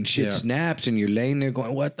break and shit snaps and you're laying there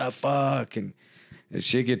going, what the fuck? And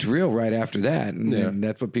shit gets real right after that. And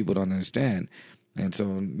that's what people don't understand. And so,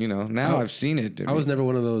 now I've seen it. I was never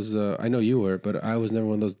one of those, I know you were, but I was never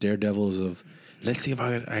one of those daredevils of, let's see if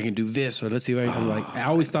I can do this, or let's see if I can, I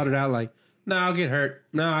always thought it out like, no, I'll get hurt.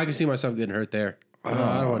 No, I can see myself getting hurt there. I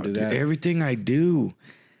don't want to do that. Everything I do,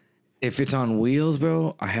 if it's on wheels,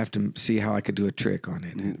 bro, I have to see how I could do a trick on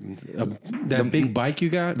it. That big bike you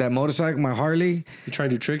got? That motorcycle, my Harley. You trying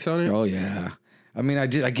to do tricks on it? Oh, yeah. I mean, I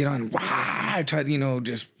get on, I try to,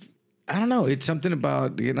 just, I don't know. It's something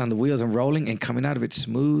about getting on the wheels and rolling and coming out of it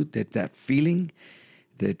smooth, that feeling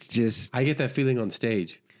that's just. I get that feeling on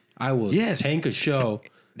stage. I will tank a show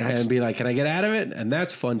and be like, can I get out of it? And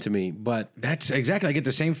that's fun to me. But that's exactly, I get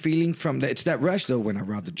the same feeling from, it's that rush though when I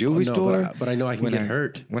robbed the jewelry store. But I know I can get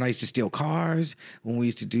hurt. When I used to steal cars, when we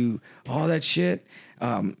used to do all that shit. I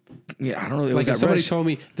don't know. It was Like that if somebody rush. told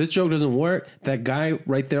me this joke doesn't work, that guy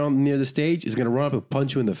right there near the stage is going to run up and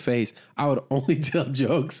punch you in the face. I would only tell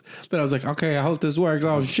jokes that I was like, okay, I hope this works.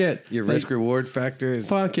 Oh shit. Your risk reward factor is.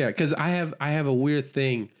 Fuck yeah. Cause I have a weird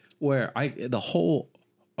thing where the whole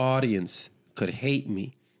audience could hate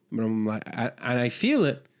me, but I'm like, and I feel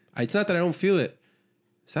it. It's not that I don't feel it.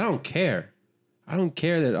 It's I don't care. I don't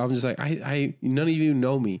care that I'm just like, I none of you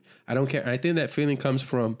know me. I don't care. And I think that feeling comes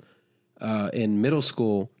from, in middle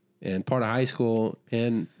school and part of high school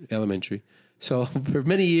and elementary. So for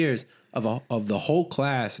many years of the whole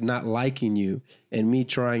class not liking you and me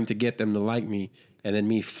trying to get them to like me, and then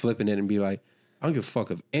me flipping it and be like, I don't give a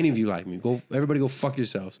fuck if any of you like me. Everybody go fuck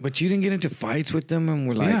yourselves. But you didn't get into fights with them, and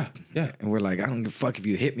we're like, Yeah. And we're like, I don't give a fuck if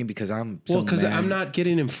you hit me because I'm. Well, because mad. I'm not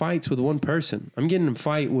getting in fights with one person. I'm getting in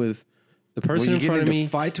fight with the Were person you in front getting of into me.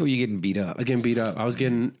 fights or you getting beat up? I getting beat up. I was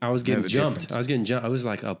getting There's a jumped. difference. I was getting jumped. It was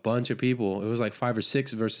like a bunch of people. It was like 5 or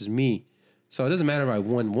 6 versus me. So it doesn't matter if I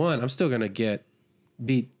won one. I'm still gonna get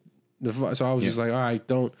beat. So I was just like, all right,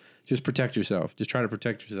 don't just protect yourself. Just try to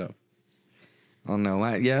protect yourself. Oh no,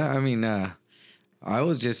 I mean, I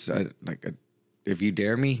was just if you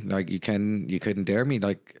dare me, like you couldn't dare me.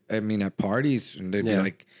 Like I mean, at parties, and they'd be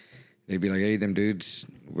like, hey, them dudes,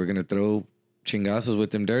 we're gonna throw chingazos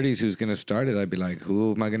with them dirties. Who's gonna start it? I'd be like,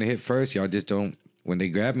 who am I gonna hit first? Y'all just don't. When they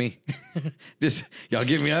grab me, just y'all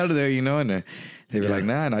get me out of there, And they were like,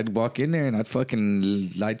 nah. And I'd walk in there and I'd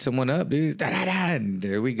fucking light someone up, dude. Da, da, da, and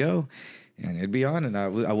there we go. And it'd be on. And I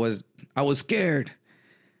was scared.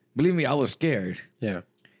 Believe me, I was scared. Yeah.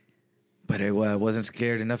 But I wasn't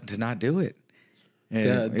scared enough to not do it.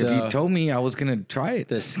 And if The- you told me I was gonna try it,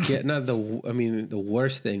 The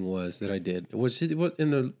worst thing was that I did. It was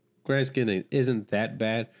in the grand scheme thing isn't that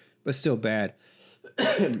bad, but still bad.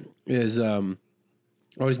 Is I'd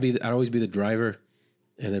always be the driver,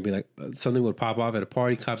 and they'd be like something would pop off at a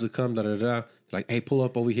party, cops would come, like, hey, pull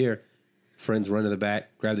up over here. Friends run to the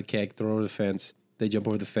back, grab the keg, throw it over the fence. They jump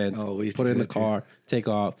over the fence, Oh, we used put to it in do the that too. car, take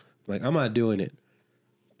off. Like, I'm not doing it.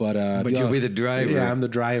 But you'll be the driver. Yeah, I'm the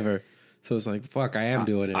driver. So it's like, fuck, I am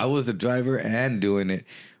doing it. I was the driver and doing it.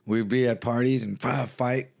 We'd be at parties and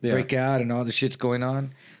fight, break out, and all the shit's going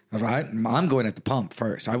on. I'm going at the pump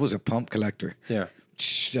first. I was a pump collector. Yeah.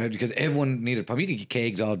 Because everyone needed a pump. You could get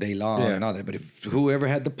kegs all day long and all that, but if whoever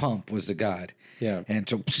had the pump was the god. Yeah. And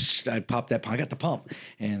so I'd pop that pump. I got the pump.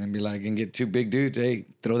 And then be like, and get 2 big dudes, hey,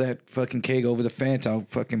 throw that fucking keg over the fence. I'll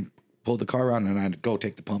fucking pull the car around, and I'd go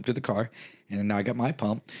take the pump to the car. And now I got my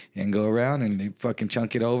pump and go around and they fucking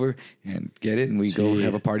chunk it over and get it. And we go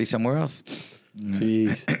have a party somewhere else.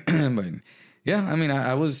 Jeez. But Yeah, I mean,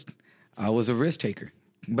 I was a risk taker,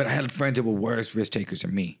 but I had friends that were worse risk takers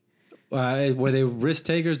than me. Were they risk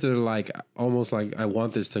takers? They're like almost like I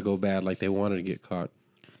want this to go bad, like they wanted to get caught.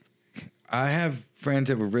 I have friends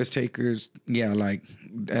that were risk takers. Yeah, like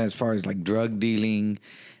as far as like drug dealing,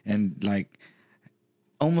 and like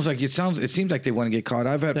almost like it seems like they want to get caught.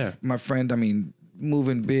 I've had my friend. I mean,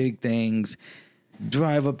 moving big things.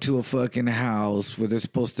 Drive up to a fucking house where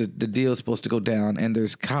the deal's supposed to go down, and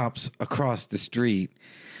there's cops across the street.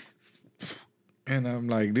 And I'm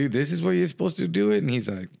like, dude, this is where you're supposed to do it. And he's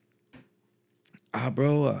like,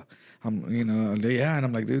 bro, yeah. And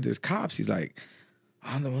I'm like, dude, there's cops. He's like,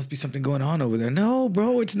 there must be something going on over there. No,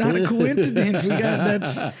 bro, it's not a coincidence. You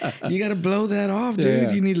got to blow that off, dude.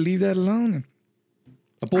 Yeah. You need to leave that alone.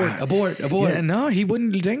 Abort. Yeah, no, he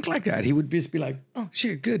wouldn't think like that. He would just be like, oh,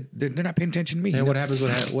 shit, good. They're not paying attention to me. And what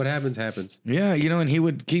happens. Yeah, and he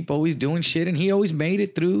would keep always doing shit, and he always made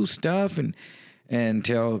it through stuff, and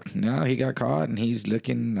until now he got caught, and he's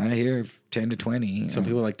looking, I hear, 10 to 20. Some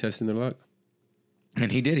people like testing their luck.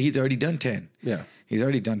 And he did. He's already done 10. Yeah. He's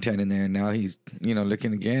already done 10 in there, and now he's,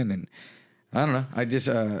 looking again, and I don't know. I just,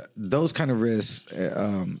 those kind of risks,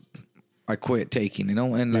 I quit taking,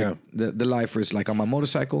 and like the lifers, like on my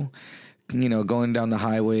motorcycle, going down the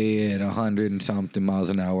highway at 100 and something miles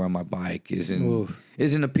an hour on my bike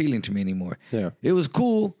isn't appealing to me anymore. Yeah. It was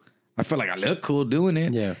cool. I felt like I looked cool doing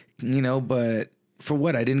it. Yeah. But for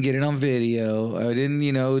what? I didn't get it on video. I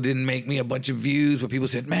didn't make me a bunch of views where people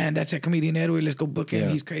said, man, that's that comedian Edward. Let's go book him.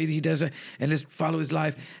 He's crazy. He does it. And let's follow his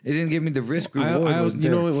life. It didn't give me the risk reward. You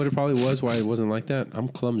know what it probably was, why it wasn't like that? I'm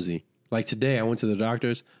clumsy. Like today, I went to the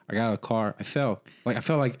doctor's. I got out of the car. I fell. I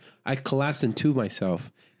felt like I collapsed into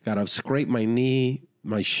myself. Got to scrape my knee,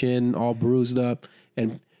 my shin, all bruised up.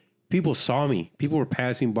 And people saw me. People were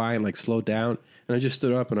passing by and like slowed down. And I just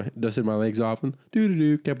stood up and I dusted my legs off and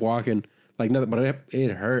kept walking like nothing. But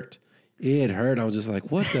it hurt. It hurt. I was just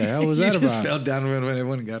like, what the hell was that about? You just fell down when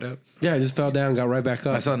everyone got up. Yeah, I just fell down and got right back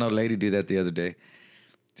up. I saw an old lady do that the other day.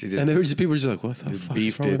 And people were just like, what the fuck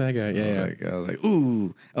is wrong with that guy? Yeah, I was like,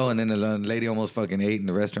 ooh. Oh, and then the lady almost fucking ate in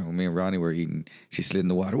the restaurant when me and Ronnie were eating. She slid in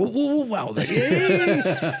the water. Whoa, whoa, whoa. I was like,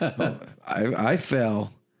 yeah. I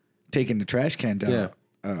fell taking the trash can out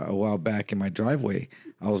a while back in my driveway.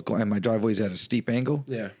 And my driveway's at a steep angle.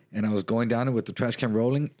 Yeah. And I was going down it with the trash can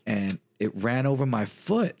rolling, and it ran over my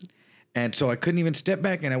foot. And so I couldn't even step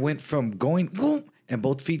back, and I went from going, boom, and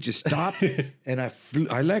both feet just stopped, and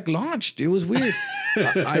I like launched. It was weird.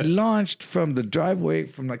 I launched from the driveway,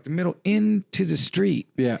 from like the middle into the street,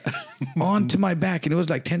 onto my back, and it was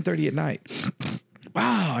like 10:30 at night.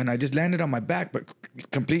 Wow! And I just landed on my back, but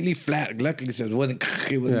completely flat. Luckily, so it wasn't.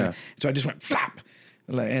 So I just went flap.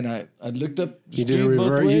 And I looked up. You did a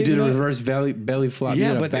reverse belly flop.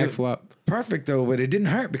 Yeah, but back flop. Perfect though, but it didn't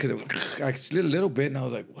hurt because I slid a little bit, and I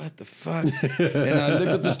was like, "What the fuck?" And I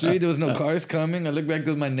looked up the street; there was no cars coming. I looked back;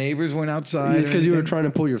 my neighbors weren't outside. It's because you were trying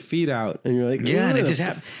to pull your feet out, and you're like, "Yeah," and it just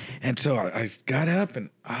happened. And so I got up, and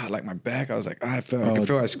like my back, I was like, I could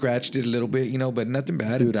feel I scratched it a little bit, but nothing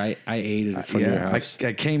bad. Dude, I ate it from your house.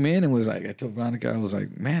 I came in and was like, I told Veronica, I was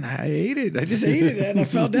like, man, I ate it. I just ate it, and I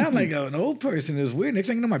fell down like an old person. It was weird. Next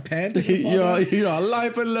thing you know, my pants.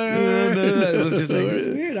 Life alert. No. It was just like,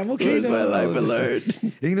 it's weird. I'm okay. Where's my life alert?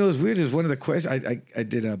 It was weird. It was one of the questions I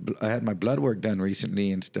had my blood work done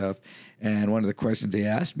recently and stuff, and one of the questions they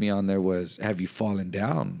asked me on there was, "Have you fallen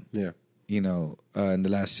down?" Yeah. In the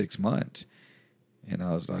last 6 months, and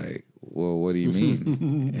I was like, "Well, what do you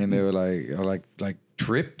mean?" And they were like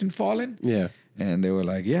tripped and fallen. Yeah. And they were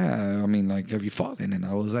like, "Yeah, I mean, like, have you fallen?" And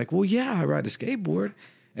I was like, "Well, yeah, I ride a skateboard."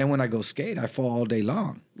 And when I go skate, I fall all day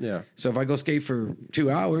long. Yeah. So if I go skate for 2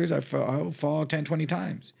 hours, I'll fall 10, 20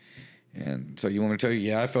 times. And so you want me to tell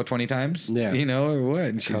you, I fell 20 times? Yeah. Or what?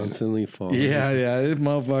 And she's constantly falling. Yeah, this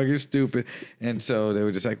motherfucker's stupid. And so they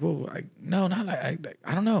were just like, well, no, not like,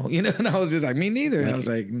 I don't know. And I was just like, me neither. And I was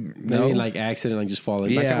like, no. Maybe like accident, like just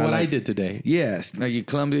falling. Yeah, like what I did today. Yes. No, you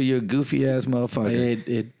clumsy, you're a goofy ass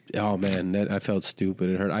motherfucker. Oh man, I felt stupid.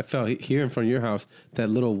 It hurt. I fell here in front of your house. That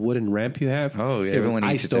little wooden ramp you have. Oh, yeah. Everyone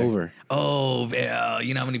eats iced over. Oh, yeah.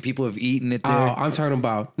 You know how many people have eaten it there? Oh, I'm talking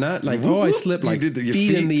about not like I slipped like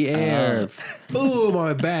feet in the air. Boom on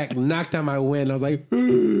my back, knocked out my wind. I was like,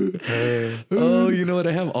 oh, you know what?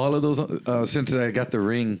 I have all of those since I got the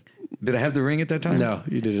ring. Did I have the ring at that time? No,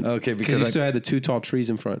 you didn't. Okay, because you still had the 2 tall trees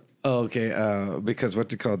in front. Oh, okay. Because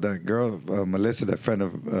what's it called? That girl, Melissa, that friend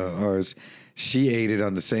of ours, she ate it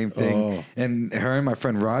on the same thing. Oh. And her and my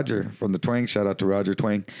friend Roger from the Twang, shout out to Roger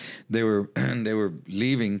Twang, they were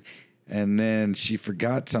leaving, and then she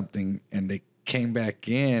forgot something, and they came back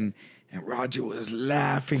in, And Roger was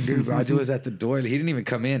laughing, dude. Roger was at the door. He didn't even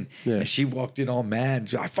come in. Yeah. And she walked in all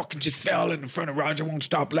mad. I fucking just fell in front of Roger. Won't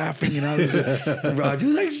stop laughing. And I was and Roger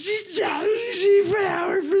was like, she fell.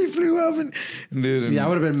 Her feet flew up. And Yeah, I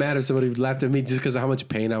would have been mad if somebody laughed at me just because of how much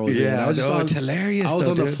pain I was in. Yeah, I was just it's hilarious. I was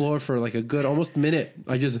though, on the dude. floor for like a good almost minute.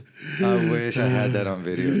 I wish I had that on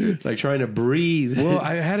video, dude. like trying to breathe. Well,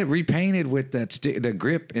 I had it repainted with that the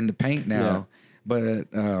grip in the paint now, Yeah. but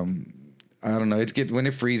I don't know. When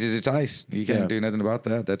it freezes, it's ice. You can't Yeah. do nothing about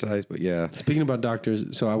that. That's ice. But yeah, Speaking about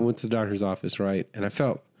doctors, so I went to the doctor's office, right? And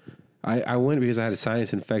I went because I had a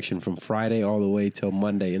sinus infection from Friday all the way till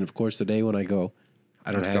Monday. And of course, today when I go,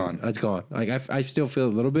 I don't It's have gone. It's gone. Like I still feel a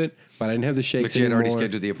little bit, but I didn't have the shakes but you had already anymore.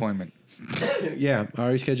 scheduled the appointment. Yeah, I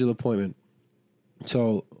already scheduled an appointment.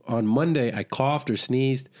 So on Monday, I coughed or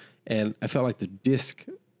sneezed, and I felt like the disc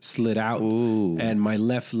slid out, Ooh. and my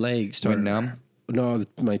left leg started Went numb? No,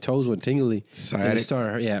 my toes went tingly. And Sciatic? it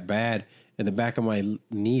started hurt, yeah, bad. And the back of my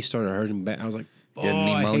knee started hurting bad. I was like, oh, You had I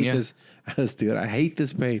hate pneumonia? this. I hate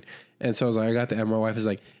this pain. And so I was like, I got that. And my wife is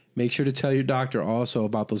like, make sure to tell your doctor also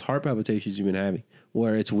about those heart palpitations you've been having,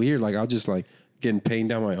 where it's weird. Like I'll just like getting pain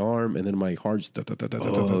down my arm, and then my heart's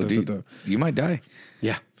Oh, dude, you might die.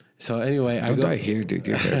 yeah. So anyway, I Don't go. die here, dude.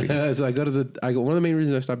 You're heavy. So I go to one of the main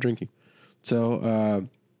reasons I stopped drinking. So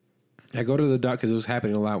I go to the doctor because it was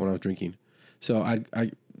happening a lot when I was drinking. So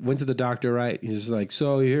I went to the doctor, right? He's like,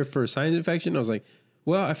 so you're here for a sinus infection? I was like,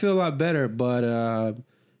 well, I feel a lot better, but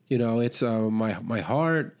it's my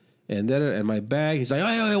heart and then and my back. He's like,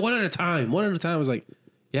 oh, one at a time. I was like,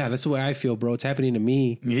 yeah, that's the way I feel, bro. It's happening to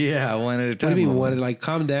me. Yeah, one at a What time. do you mean one? Like,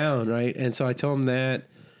 calm down, right? And so I tell him that,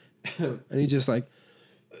 and he's just like,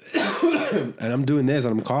 and I'm doing this,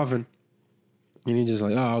 and I'm coughing, and he's just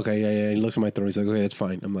like, oh, okay, yeah. And he looks at my throat. He's like, okay, that's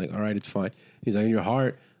fine. I'm like, all right, it's fine. He's like, in your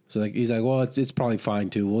heart. So like, he's like, well, it's probably fine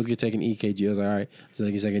too. We'll get taken EKG. I was like, all right.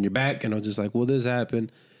 He's like, in your back, and I was just like, well, this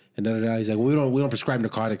happened, and da. He's like, well, we don't prescribe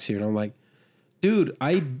narcotics here, and I'm like, dude,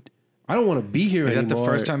 I don't want to be here Is that anymore.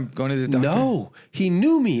 the first time going to this doctor? No, he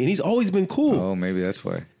knew me, and he's always been cool. Oh, maybe that's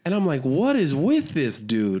why. And I'm like, what is with this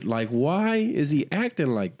dude? Like, why is he acting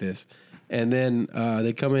like this? And then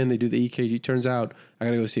they come in, they do the EKG. Turns out I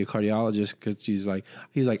got to go see a cardiologist because he's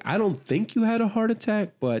like, I don't think you had a heart attack,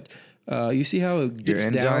 but you see how it Your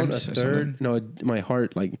dips down a enzymes or third? No, my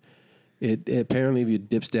heart, like, it apparently if it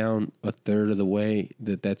dips down a third of the way,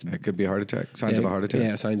 that's It could be a heart attack. Signs of a heart attack.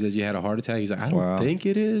 yeah, signs that you had a heart attack. He's like, I don't Wow. think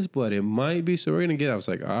it is, but it might be. So we're gonna get. I was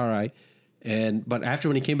like, all right. But after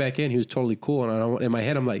when he came back in, he was totally cool. And in my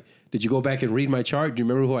head, I'm like, did you go back and read my chart? Do you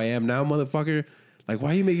remember who I am now, motherfucker? Like,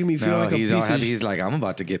 why are you making me feel No, like a he's piece all of happy. shit? He's like, I'm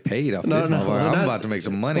about to get paid off this motherfucker. I'm about to make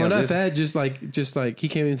some money Well, off not this. that. Just like he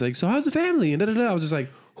came in. He's like, so how's the family? And da. I was just like,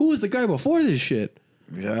 who was the guy before this shit?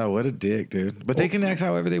 Yeah, what a dick, dude. But they can act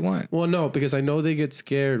however they want. Well, no, because I know they get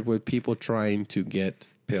scared with people trying to get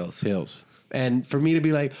Pills. And for me to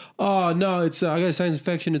be like, oh no, it's I got a sinus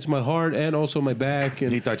infection. It's my heart and also my back.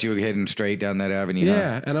 And He thought you were heading straight down that avenue.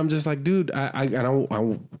 yeah, Huh? and I'm just like, dude, I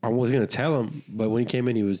was gonna tell him, but when he came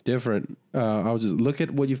in, he was different. I was just look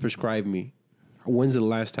at what you've prescribed me. When's the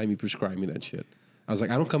last time you prescribed me that shit? I was like,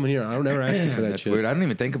 I don't come in here. I don't ever ask you for that That's shit. weird. I don't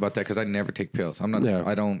even think about that because I never take pills. I'm not. Yeah.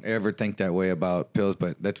 I don't ever think that way about pills.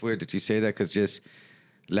 But that's weird that you say that because just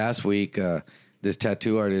last week, this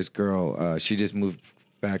tattoo artist girl, she just moved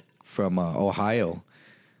back from Ohio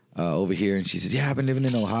over here, and she said, "Yeah, I've been living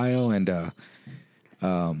in Ohio, and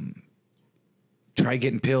try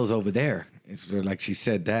getting pills over there." It's like she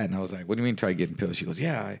said that, and I was like, "What do you mean try getting pills?" She goes,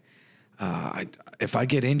 "Yeah, if I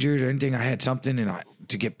get injured or anything, I had something, and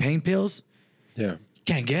to get pain pills." Yeah, You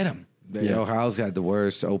can't get them. Yeah. Ohio's got the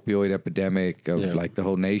worst opioid epidemic of Yeah. like the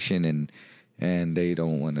whole nation, and they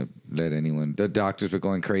don't want to let anyone. The doctors were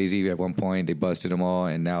going crazy at one point. They busted them all,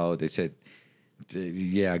 and now they said,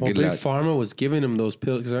 "Yeah, well, good Big luck." Pharma was giving him those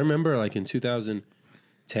pills because I remember like in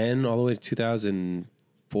 2010 all the way to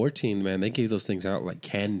 2014, man, they gave those things out like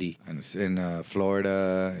candy. And it's in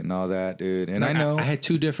Florida and all that, dude. And I know I had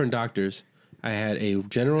two different doctors. I had a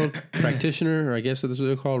general practitioner, or I guess that's what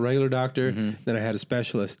they're called, regular doctor. Mm-hmm. Then I had a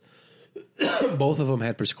specialist. Both of them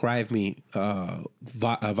had prescribed me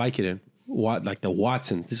Vicodin, like the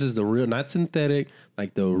Watsons. This is the real, not synthetic,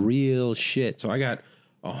 like the real shit. So I got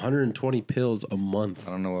 120 pills a month.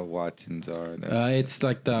 I don't know what Watsons are. It's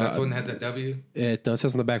like that's one that has a W. It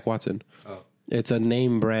says on the back Watson. Oh. It's a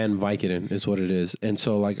name brand Vicodin is what it is. And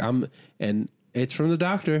so like and it's from the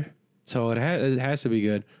doctor. So it has to be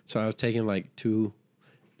good. So I was taking like two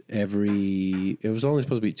it was only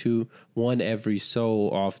supposed to be one every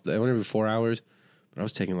one every 4 hours, but I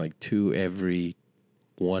was taking like two every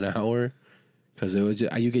 1 hour because it was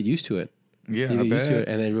you get used to it. Yeah, You I get used to bet. it,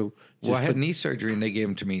 and then Well, just I had knee surgery and they gave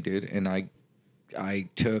them to me, dude. And I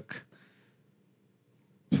took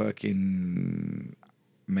fucking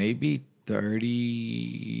maybe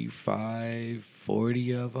 35,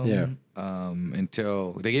 40 of them. Yeah.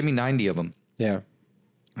 Until they gave me 90 of them. yeah.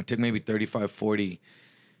 I took maybe 35, 40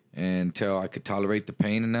 until I could tolerate the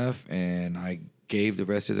pain enough. And I gave the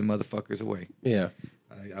rest of the motherfuckers away. Yeah.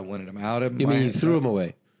 I wanted them out of You my mean you threw them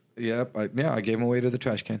away? Yep. I gave them away to the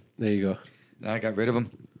trash can. There you go. And I got rid of them.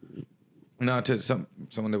 No, to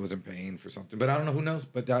someone that was in pain for something. But I don't know, who knows.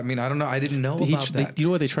 But I mean, I don't know. I didn't know about that. You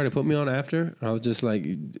know what they tried to put me on after? I was just like,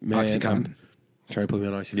 man, Oxycontin. Trying to put me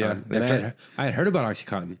on Oxycontin. Yeah, And they're I had heard about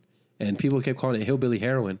Oxycontin, and people kept calling it hillbilly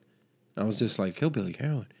heroin. And I was just like, hillbilly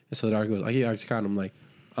heroin. And so the doctor goes, I get Oxycontin. I'm like,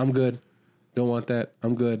 I'm good. Don't want that.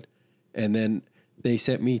 I'm good. And then they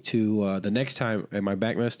sent me to the next time, and my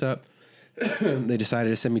back messed up. They decided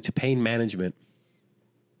to send me to pain management.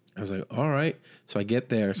 I was like, all right. So I get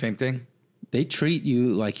there. Same thing. They treat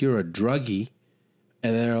you like you're a druggie,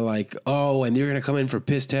 and they're like, oh, and you're gonna come in for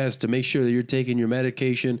piss tests to make sure that you're taking your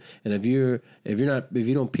medication. And if you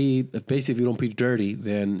don't pee dirty,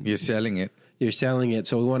 then You're selling it. you're selling it.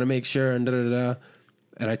 So we want to make sure and da da da.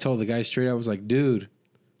 And I told the guy straight, I was like, dude,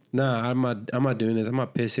 nah, I'm not doing this. I'm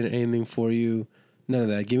not pissing anything for you. None of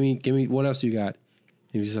that. Give me what else you got?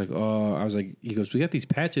 He was just like, oh, I was like, he goes, we got these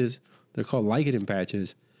patches. They're called Ligaden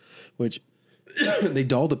patches, which they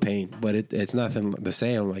dull the pain, but it's nothing the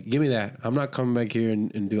same. I'm like, give me that. I'm not coming back here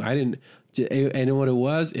and do. I didn't. And what it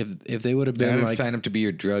was, if they would have I been didn't like, sign up to be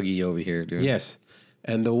your druggie over here, dude. yes,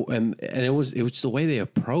 and it was the way they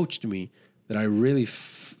approached me that I really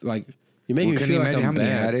like. You make Well, me can feel you like imagine I'm how many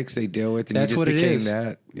bad. addicts they deal with? And That's you just what it became is.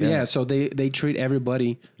 that. Yeah. So they treat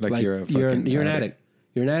everybody Like you're a you're fucking an addict. addict.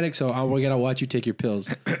 You're an addict. So we're gonna watch you take your pills.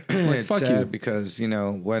 Like, It's fuck sad you. because,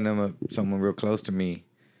 one of someone real close to me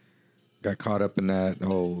got caught up in that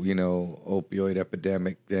whole, opioid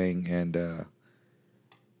epidemic thing. And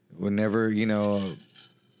whenever,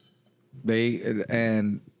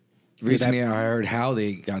 recently I heard how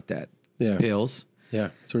they got that. Yeah. Pills. Yeah.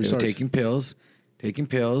 So They were taking pills.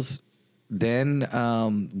 Then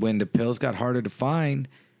when the pills got harder to find,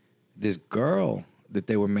 this girl that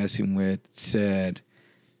they were messing with said,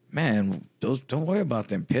 man, don't worry about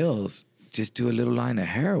them pills. Just do a little line of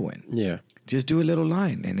heroin. Yeah. Just do a little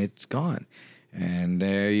line and it's gone. And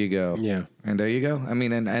there you go. Yeah. And there you go. I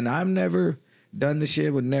mean, and I've never done the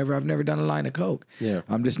shit. I've never done a line of coke. Yeah.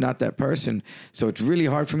 I'm just not that person. So it's really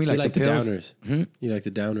hard for me. You like the pills. downers. You like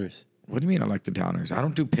the downers. What do you mean I like the downers? I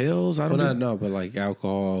don't do pills. I Well, don't not but like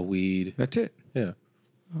alcohol, weed. That's it. Yeah.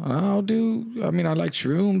 I like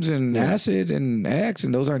shrooms and acid and X,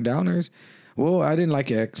 and those aren't downers. Well, I didn't like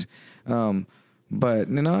X. But,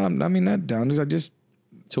 not downers.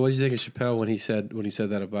 So what did you think of Chappelle when he said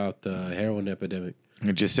that about the heroin epidemic?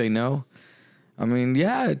 I just say no. I mean,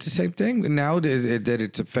 yeah, it's the same thing. Now that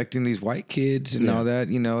it's affecting these white kids and all that,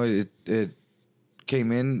 it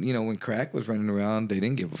came in, when crack was running around, they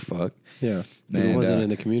didn't give a fuck. Yeah. Because it wasn't in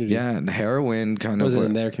the community. Yeah, and heroin kind of wasn't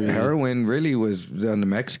in their community. Heroin really was on the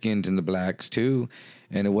Mexicans and the blacks too,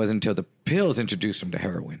 and it wasn't until the pills introduced them to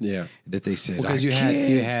heroin. Yeah. that they said Because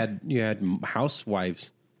 "I you had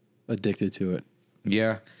housewives addicted to it.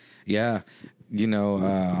 yeah.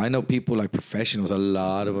 I know people like professionals, a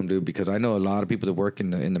lot of them do, because I know a lot of people that work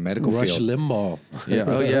in the medical Rush field. Limbaugh. Yeah.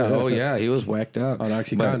 Oh yeah. He was whacked out On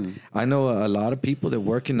Oxycontin. But I know a lot of people that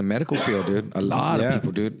work in the medical field, dude. A lot of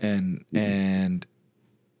people, dude. And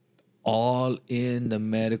all in the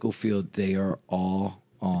medical field, they are all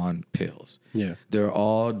on pills. Yeah. They're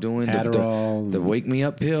all doing Adderall. the wake me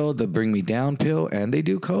up pill, the bring me down pill, and they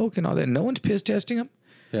do coke and all that. No one's piss testing them.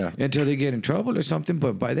 Yeah. Until they get in trouble or something.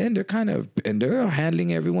 But by then they're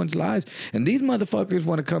handling everyone's lives. And these motherfuckers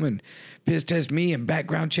want to come and piss test me and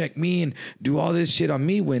background check me and do all this shit on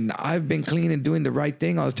me when I've been clean and doing the right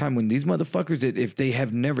thing all the time. When these motherfuckers, that if they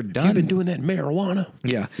have never done. You've been doing that marijuana.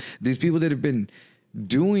 Yeah. These people that have been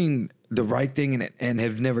doing the right thing and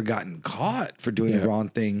have never gotten caught for doing the wrong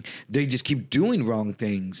thing, they just keep doing wrong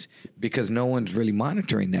things because no one's really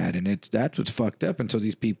monitoring that, and that's what's fucked up. And so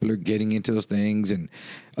these people are getting into those things. And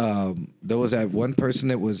there was that one person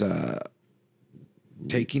that was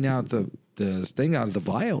taking out the thing out of the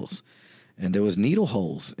vials, and there was needle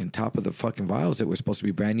holes in top of the fucking vials that were supposed to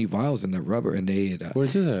be brand new vials in the rubber, and they had,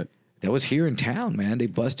 Where's this at? that was here in town, man. They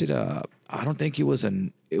busted I don't think it was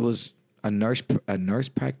a nurse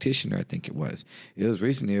practitioner, I think it was. It was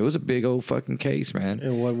recently. It was a big old fucking case, man.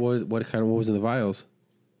 And what was in the vials?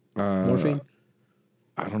 Morphine?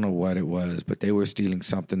 I don't know what it was, but they were stealing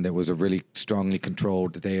something that was a really strongly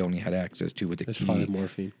controlled that they only had access to with a It's key. probably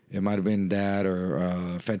morphine. It might have been that or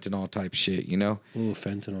fentanyl type shit, you know? Ooh,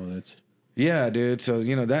 fentanyl. That's Yeah, dude. So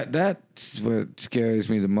that's what scares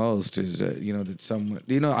me the most is that that someone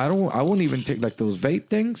I won't even take like those vape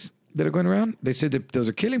things that are going around. They said that those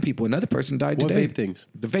are killing people. Another person died what today. vape things?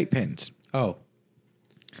 The vape pens. Oh,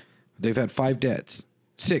 They've had 5 deaths,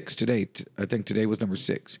 6 today. I think today was number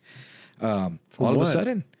 6. All of what? a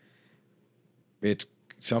sudden, it's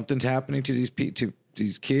something's happening to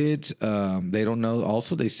these kids. They don't know.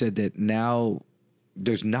 Also, they said that now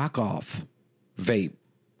there's knockoff vape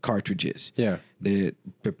cartridges. yeah. They're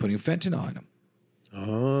putting fentanyl in them.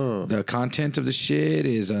 Oh, The content of the shit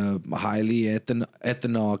is highly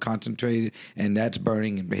ethanol concentrated, and that's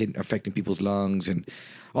burning and affecting people's lungs and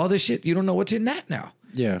all this shit. You don't know what's in that now.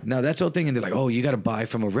 yeah. Now that's the whole thing, and they're like, "Oh, you got to buy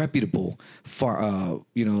from a reputable,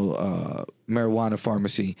 marijuana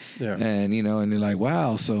pharmacy." Yeah. And and they're like,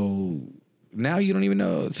 "Wow." So now you don't even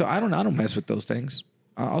know. So I don't mess with those things.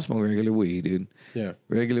 I'll smoke regular weed, dude. Yeah.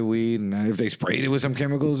 Regular weed, and if they sprayed it with some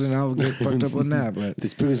chemicals, then I'll get fucked up on that. But They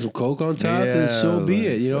sprinkle some coke on top, then so be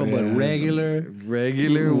it, But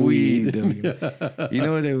regular weed. You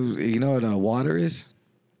know what water is?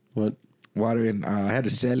 What? Water in I had a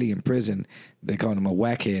cellie in prison. They called him a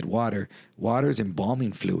whackhead. Water is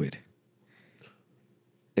embalming fluid.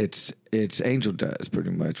 It's angel dust,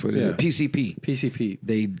 pretty much. What is Yeah. it? PCP. PCP.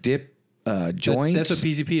 They dip joints. That's what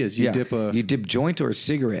PCP is. You dip joint or a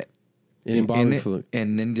cigarette in embalming it, fluid.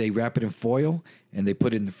 and then they wrap it in foil and they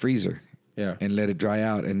put it in the freezer. Yeah. And let it dry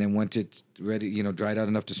out. And then once it's ready, dried out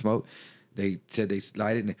enough to smoke, they said they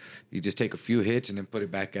slide it and you just take a few hits and then put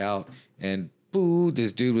it back out. And boo,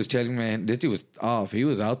 this dude was telling me, man, this dude was off. He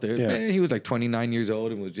was out there. Yeah. Man, he was like 29 years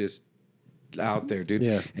old and was just out there, dude.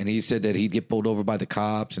 Yeah. And he said that he'd get pulled over by the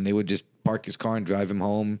cops and they would just park his car and drive him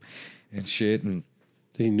home and shit. And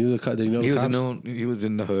They knew the he was cops? he was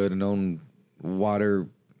in the hood, a known water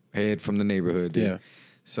head from the neighborhood, dude. Yeah.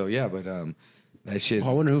 So yeah, but that shit.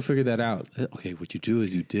 I wonder who figured that out. Okay, what you do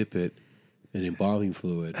is you dip it in embalming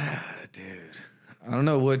fluid. Dude, I don't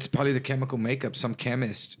know what's probably the chemical makeup. Some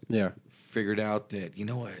chemist Yeah. figured out that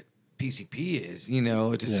what PCP is.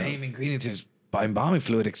 It's the Yeah. same ingredients as embalming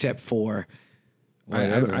fluid, except for I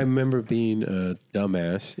whatever. remember being a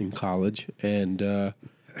dumbass in college, and I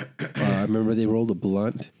remember they rolled a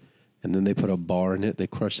blunt, and then they put a bar in it. They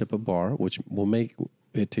crushed up a bar, which will make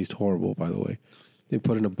it taste horrible, by the way. They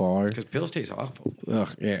put in a bar. Because pills taste awful.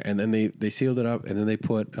 Yeah, and then they sealed it up, and then they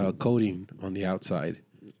put coating on the outside,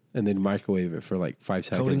 and then microwave it for like 5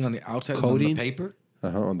 seconds. Coating on the outside on the paper,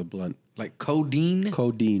 on the blunt. like codeine.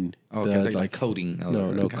 Codeine. Oh, okay, like codeine. I was No,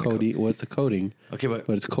 like, what kind of codeine. Well, it's a coating. Okay, but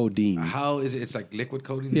it's codeine. how is it? It's like liquid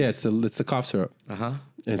codeine. Yeah, it's the cough syrup. Uh-huh.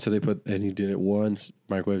 And so he did it once,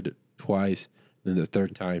 microwaved it twice, then the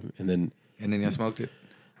third time, and then And then you smoked it.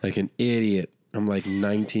 like an idiot, I'm like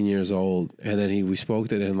 19 years old, and then we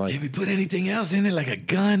smoked it, and like Can we put anything else in it, like a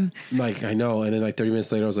gun? I know, and then like 30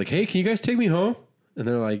 minutes later, I was like, hey, can you guys take me home? And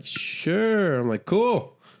they're like, sure. I'm like,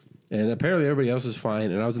 cool. And apparently everybody else is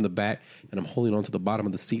fine, and I was in the back, and I'm holding on to the bottom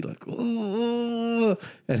of the seat, like, ooh.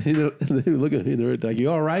 And they look at me, and they're like, you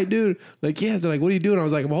all right, dude? Like, yes. They're like, what are you doing? I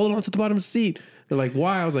was like, I'm holding on to the bottom of the seat. They're like,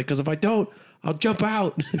 why? I was like, because if I don't, I'll jump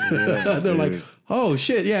out. They're like, oh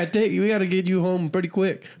shit, yeah, we got to get you home pretty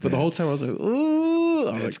quick. But the whole time I was like, ooh,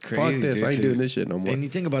 I was like, fuck this, dude, I ain't too. doing this shit no more. And you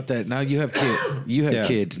think about that. Now you have kids. You have Yeah.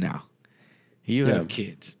 kids now. You have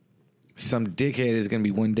kids. Some dickhead is going to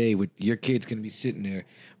be one day with your kid's going to be sitting there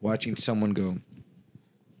watching someone go,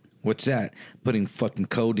 what's that? Putting fucking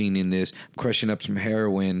codeine in this, crushing up some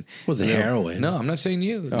heroin. Was it heroin? No, I'm not saying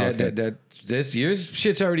you. okay. Your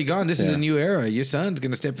shit's already gone. This is Yeah. a new era. Your son's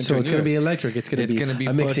going to step into So it's a going to new be era. electric. It's going to be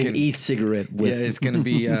I'm mixing fucking- e-cigarette with. Yeah, it's going to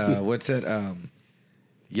be, what's that?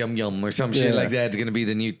 Yum Yum or some shit Yeah. like that. It's going to be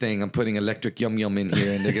the new thing. I'm putting electric Yum Yum in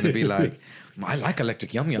here, and they're going to be like, I like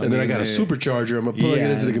electric Yum Yum. And then I got a Yeah. supercharger. I'm going to plug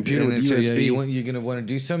it into the computer and with then so, USB. you're going to want to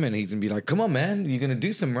do some, and he's going to be like, come on, man. You're going to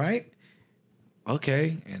do some, right?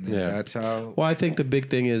 Okay. And then that's how Well, I think the big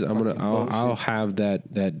thing is I'll bullshit. have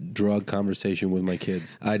that drug conversation with my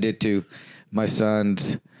kids. I did too. My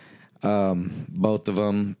sons, both of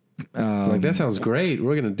them. Like that sounds great.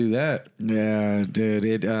 We're gonna do that. Yeah,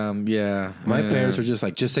 dude. Yeah. My parents were just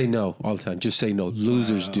like, just say no all the time. Just say no.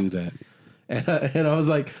 Losers do that. And I was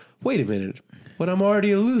like, wait a minute. But I'm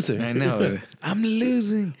already a loser. I know. I'm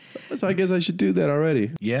losing. So I guess I should do that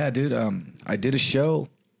already. Yeah, dude. I did a show.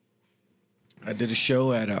 I did a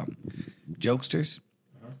show at Jokesters,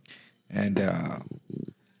 and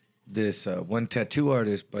this one tattoo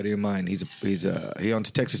artist buddy of mine. He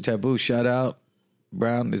owns Texas Taboo. Shout out,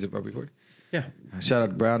 Brown. Is it Bobby Ford? Yeah. Shout out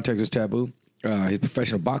to Brown, Texas Taboo. He's a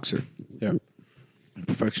professional boxer. Yeah.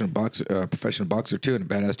 Professional boxer too, and a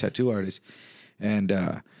badass tattoo artist. And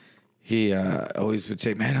he always would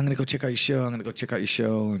say, "Man, I'm gonna go check out your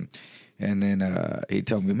show." And then he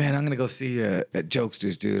told me, "Man, I'm gonna go see you at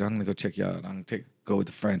Jokesters, dude. I'm gonna go check you out. I'm gonna go with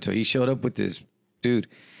a friend." So he showed up with this dude.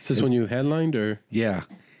 Is this when you headlined or? Yeah.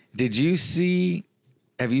 Did you see?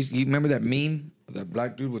 You remember that meme? That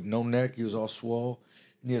black dude with no neck. He was all swole.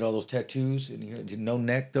 And he had all those tattoos, and he had no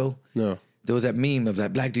neck though. No. There was that meme of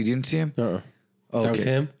that black dude. You didn't see him? Uh-uh. Oh, That was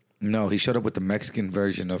him? No, he showed up with the Mexican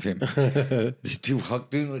version of him. This dude,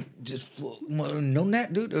 dude, just no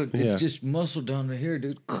neck, dude. Yeah. It's just muscle down to here,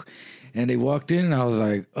 dude. And they walked in, and I was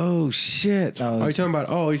like, "Oh shit!" Are you talking about?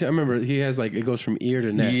 I remember he has like it goes from ear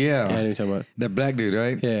to neck. Yeah. Yeah. You're talking about. that black dude,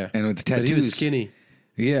 right? Yeah. And with the But tattoos, he was skinny.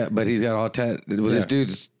 Yeah, but he's got all Well, this Yeah.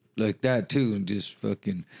 dude's like that too, and just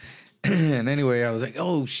fucking. And anyway, I was like,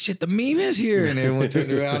 "Oh shit, the meme is here!" And everyone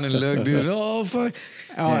turned around and looked, dude. Oh fuck!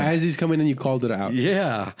 Oh, as he's coming in, you called it out.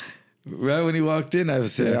 Yeah. Right when he walked in, I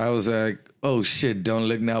was like, "Oh shit, don't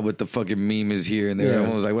look now, but the fucking meme is here." And then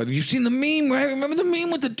everyone was like, "What? You seen the meme, right? Remember the meme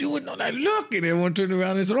with the dude with no that look?" And everyone turned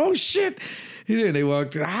around and said, "Oh shit!" And they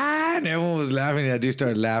walked in, and everyone was laughing. I just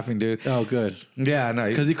started laughing, dude. Oh, good. Yeah, I know.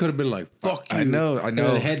 Because he could have been like, "Fuck you." I know. And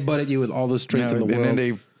then headbutted you with all the strength in the world. And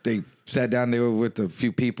then they sat down. They were with a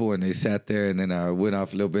few people, and they sat there. And then I went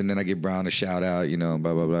off a little bit, and then I gave Brown a shout out, blah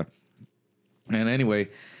blah blah. And anyway,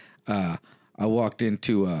 I walked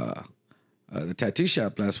into the tattoo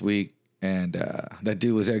shop last week, and that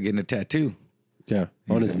dude was there getting a tattoo. Yeah,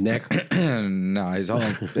 on his neck. Nah, he's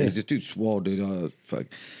just too swole, dude. Fuck.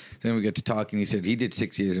 Then we got to talking. He said he did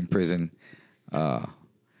 6 years in prison. So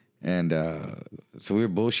we were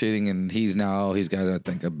bullshitting, and he's got, I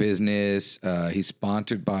think, a business. He's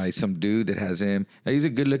sponsored by some dude that has him. He's a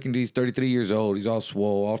good looking dude. He's 33 years old. He's all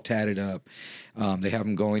swole, all tatted up. They have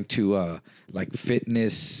him going to like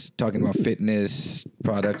fitness, talking about fitness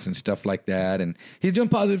products and stuff like that. And he's doing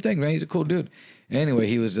positive things, right? He's a cool dude. Anyway,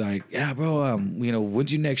 he was like, "Yeah, bro,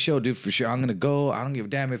 when's your next show, dude? For sure, I'm gonna go. I don't give a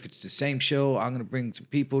damn if it's the same show. I'm gonna bring some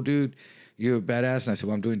people, dude. You're a badass." And I said,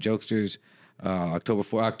 "Well, I'm doing Jokesters October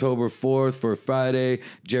 4th for Friday.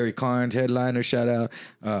 Jerry Carnes, headliner, shout out.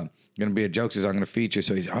 Gonna be at Jokesters. I'm gonna feature."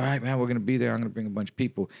 So he's, "All right, man, we're gonna be there. I'm gonna bring a bunch of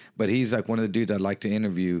people." But he's like one of the dudes I'd like to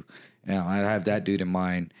interview. I have that dude in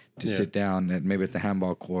mind to sit down maybe at the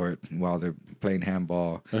handball court while they're playing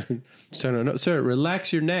handball. Sir,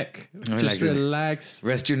 relax your neck. Just relax.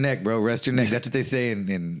 Rest your neck, bro. Rest your neck. That's what they say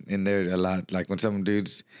in there a lot. Like when some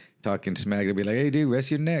dudes talking smack, they'll be like, "Hey, dude, rest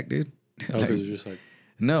your neck, dude." Because it's just like,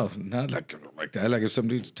 no, not like that. Like if some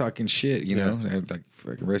dude's talking shit, like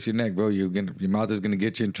rest your neck, bro. Your mouth is gonna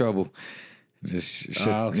get you in trouble. Just shut.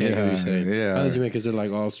 Okay, Yeah, you say. yeah. How did you make? Because they're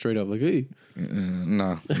like all straight up, like, "Hey."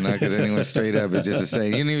 No, not because anyone straight up is just a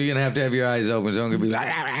saying. You're gonna have to have your eyes open. So I'm gonna be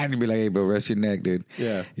like, "Hey, bro, rest your neck, dude."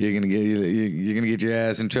 Yeah. You're gonna get your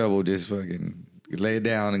ass in trouble. Just fucking lay it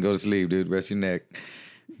down and go to sleep, dude. Rest your neck.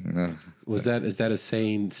 Is that a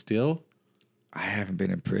saying still? I haven't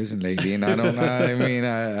been in prison lately, and I don't know. I mean,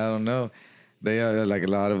 I don't know. They are like a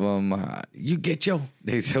lot of them. You get your.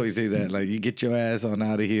 They always say that, like, you get your ass on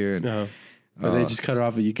out of here. And, Or they just cut it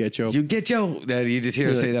off and you get your. You get your. That you just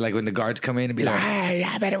hear them say that, like when the guards come in and be like, "Hey,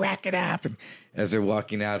 I better rack it up." And as they're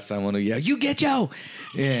walking out, someone will yell, "You get your."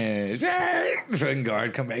 Yeah, fucking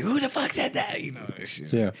guard come back. Who the fuck said that?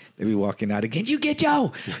 Yeah. They be walking out again. You get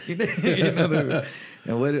your.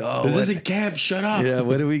 And what? Oh, This isn't camp. Shut up. Yeah,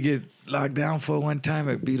 what did we get locked down for one time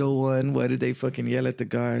at Beetle One? What did they fucking yell at the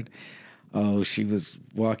guard? Oh, she was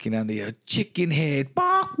walking down the chicken head,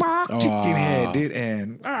 bark, bark, chicken head, dude.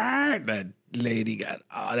 And that lady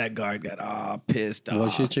that guard got pissed off.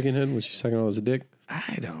 Was she a chicken head? Was she sucking on his dick?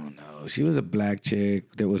 I don't know. She was a black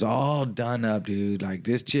chick that was all done up, dude. Like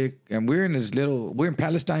this chick, and we're in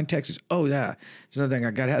Palestine, Texas. Oh yeah, it's another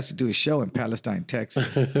thing. Has to do a show in Palestine, Texas.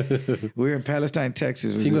 We're in Palestine,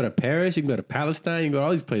 Texas. So you can go to Paris, you can go to Palestine, you can go to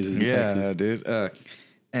all these places in Texas. Yeah, dude.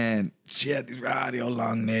 And she had these rowdy old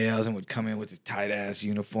long nails and would come in with this tight ass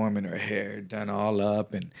uniform and her hair done all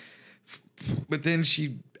up, but then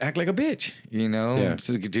she'd act like a bitch, Yeah.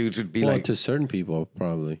 So the dudes would be Well, like, to certain people,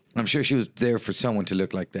 probably. I'm sure she was there for someone to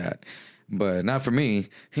look like that, but not for me.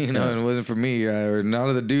 It wasn't for me or none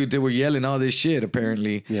of the dudes that were yelling all this shit.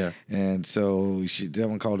 Apparently, Yeah. And so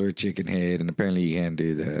someone called her a chicken head, and apparently you can't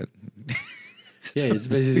do that. Yeah, it's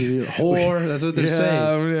basically whore. That's what they're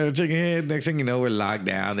saying. Yeah, chicken head. Next thing you know, we're locked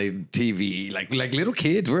down. They TV like little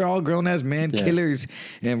kids. We're all grown ass men, killers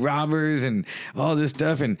and robbers and all this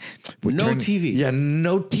stuff. And No TV. Yeah,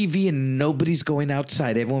 no TV, and nobody's going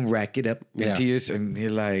outside. Everyone rack it up Yeah. into yours, and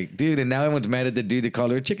you're like, dude. And now everyone's mad at the dude that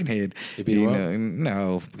called her a chicken head. They beat him up?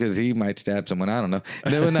 No, because he might stab someone. I don't know.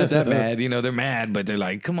 They're not that bad. They're mad, but they're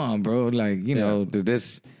like, come on, bro. Like,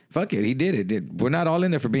 this. Fuck it, he did it. We're not all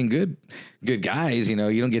in there for being good guys. You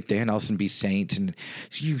don't get there and all of a sudden be saints and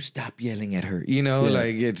you stop yelling at her.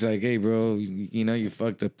 Like it's like, hey, bro, you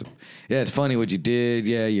fucked up. It's funny what you did.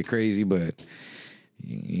 Yeah, you're crazy, but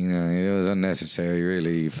it was unnecessary.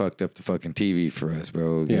 Really, you fucked up the fucking TV for us,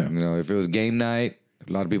 bro. Yeah. If it was game night,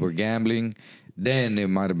 a lot of people were gambling, then it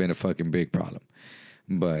might have been a fucking big problem.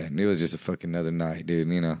 But it was just a fucking another night, dude.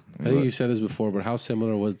 I think you said this before, but how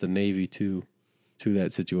similar was the Navy to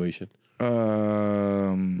that situation?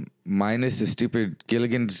 Minus the stupid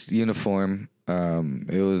Gilligan's uniform,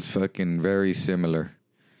 it was fucking very similar.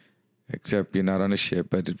 Except you're not on a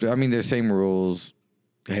ship. But, the same rules.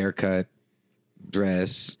 Haircut,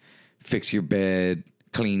 dress, fix your bed,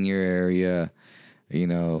 clean your area.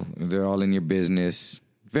 They're all in your business.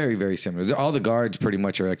 Very, very similar. All the guards pretty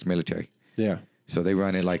much are ex-military. Yeah. So they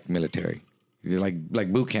run it like military. They're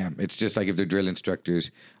like boot camp. It's just like if they're drill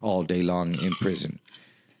instructors all day long in prison.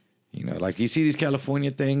 Like you see these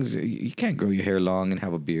California things, you can't grow your hair long and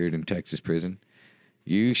have a beard in Texas prison.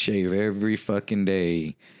 You shave every fucking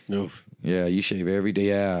day. Oof. Yeah, you shave every day.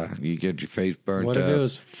 Yeah, you get your face burnt What up. if it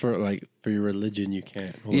was for your religion? You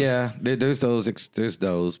can't. Or, Yeah, there's those,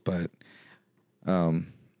 but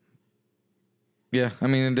yeah,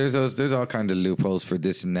 there's all kinds of loopholes for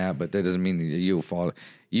this and that, but that doesn't mean that you'll fall.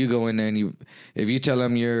 You go in there and if you tell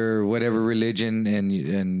them you're whatever religion and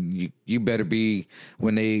you better be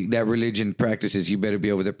when that religion practices, you better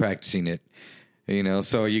be over there practicing it.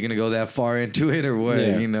 So are you gonna go that far into it or what?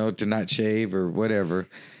 Yeah. To not shave or whatever.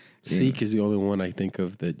 Sikh is the only one I think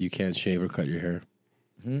of that you can't shave or cut your hair.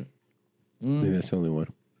 I think that's the only one.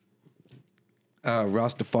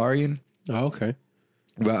 Rastafarian. Oh, okay.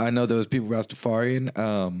 Well, I know those people Rastafarian.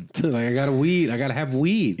 I got a weed. I gotta have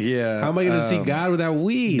weed. Yeah. How am I gonna see God without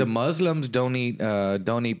weed? The Muslims don't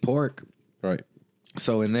eat pork. Right.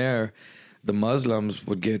 So in there, the Muslims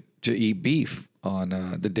would get to eat beef on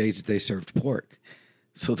the days that they served pork.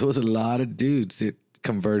 So there was a lot of dudes that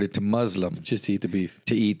converted to Muslim Just to eat the beef.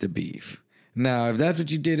 to eat the beef. Now, if that's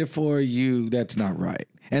what you did it for, that's not right.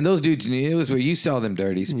 And those dudes, it was where you saw them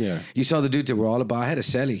dirties. Yeah. You saw the dudes that were all about. I had a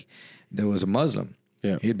celly that was a Muslim.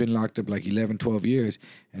 Yeah. He had been locked up like 11, 12 years,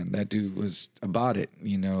 and that dude was about it.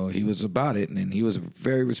 He was about it, and he was a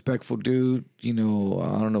very respectful dude. I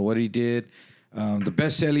don't know what he did. The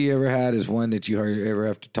best cell he ever had is one that you ever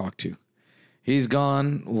have to talk to. He's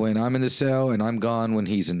gone when I'm in the cell, and I'm gone when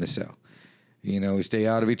he's in the cell. We stay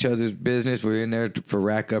out of each other's business. We're in there for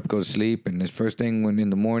rack up, go to sleep, and his first thing when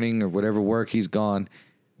in the morning or whatever work, he's gone.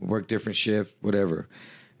 Work different shifts, whatever.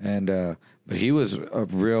 And but he was a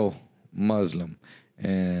real Muslim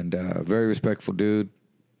and very respectful dude.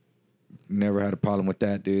 Never had a problem with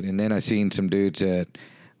that dude. And then I seen some dudes that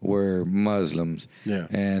were Muslims. Yeah.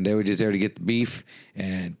 And they were just there to get the beef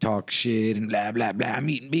and talk shit and blah, blah, blah. I'm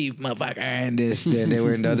eating beef, motherfucker. And this. And they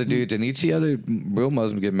were into other dudes. And you'd see other real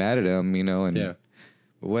Muslims get mad at them, and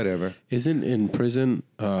whatever. Isn't in prison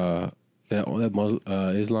Islam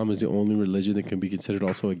is the only religion that can be considered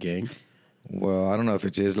also a gang? Well, I don't know if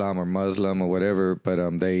it's Islam or Muslim or whatever, but I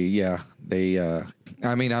don't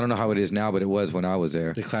know how it is now, but it was when I was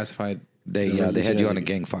there. They classified. They had you on a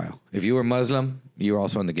gang file. If you were Muslim, you were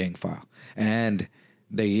also on the gang file, and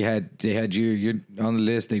they had you're on the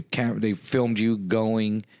list. They filmed you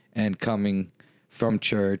going and coming from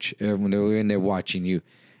church when they were in there watching you,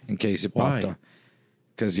 in case it popped Why? up.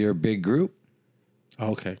 Because you're a big group,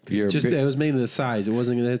 Oh, okay. You're It was mainly the size. It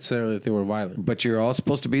wasn't necessarily that they were violent. but you're all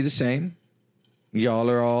supposed to be the same. If y'all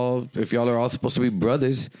are all supposed to be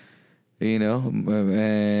brothers,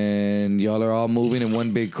 and y'all are all moving in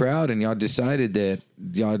one big crowd, and y'all decided that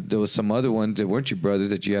there was some other ones that weren't your brothers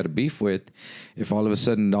that you had a beef with. If all of a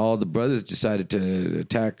sudden all the brothers decided to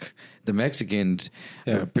attack the Mexicans,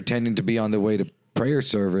 pretending to be on their way to prayer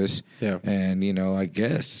service, and I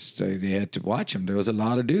guess they had to watch them. There was a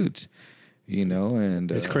lot of dudes,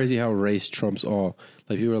 and It's crazy how race trumps all.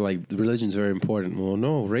 Like people are like, the religion's very important. Well,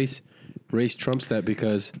 no, race trumps that,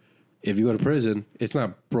 because if you go to prison, it's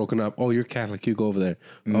not broken up. Oh, you're Catholic, you go over there.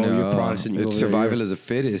 Oh, you're Protestant, you go it's over there. survival of the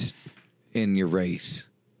fittest in your race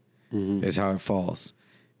is how it falls.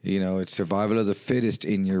 It's survival of the fittest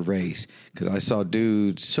in your race. Because I saw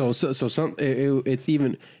dudes. So some it's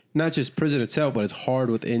even not just prison itself, but it's hard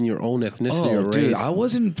within your own ethnicity or race. Dude, I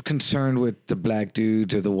wasn't concerned with the black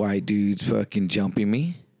dudes or the white dudes fucking jumping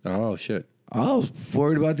me. Oh, shit. I was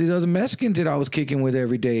worried about these other Mexicans that I was kicking with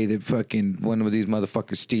every day that fucking one of these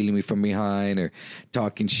motherfuckers stealing me from behind or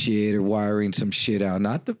talking shit or wiring some shit out.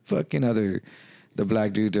 Not the fucking the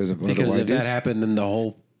black dudes or the Because white if dudes. that happened, then the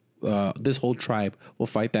whole, this whole tribe will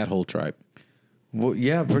fight that whole tribe. Well,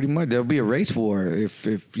 yeah, pretty much. There'll be a race war if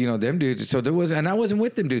you know them dudes. So there was, and I wasn't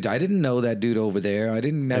with them dudes. I didn't know that dude over there. I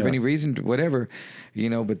didn't have any reason to whatever, you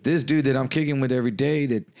know. But this dude that I'm kicking with every day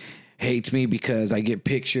that hates me because I get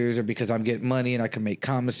pictures or because I'm getting money and I can make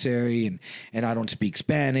commissary and I don't speak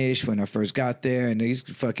Spanish when I first got there, and he's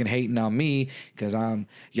fucking hating on me because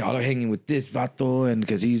y'all are hanging with this vato and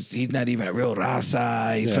because he's not even a real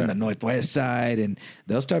raza. He's from the northwest side, and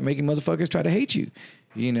they'll start making motherfuckers try to hate you.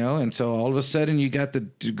 You know, and so all of a sudden you got the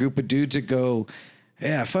group of dudes that go,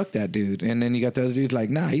 yeah, fuck that dude. And then you got the other dudes like,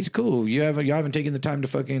 nah, he's cool. You haven't taken the time to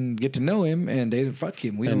fucking get to know him, and they fuck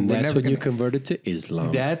him. That's when you converted to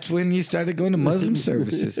Islam. That's when you started going to Muslim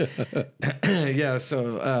services. Yeah,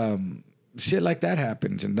 so shit like that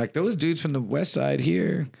happens. And like those dudes from the west side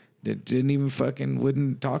here that didn't even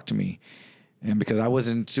wouldn't talk to me. And because I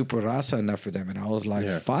wasn't super rasa enough for them. And I was like,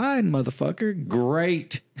 fine, motherfucker,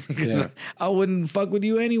 great. Because I wouldn't fuck with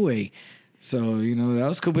you anyway. So, you know, that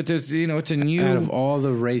was cool. But there's, you know, it's a new... Out of all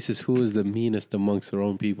the races, who is the meanest amongst their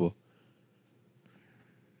own people?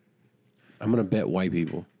 I'm going to bet white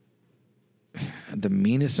people. The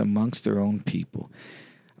meanest amongst their own people.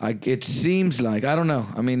 It seems like, I don't know.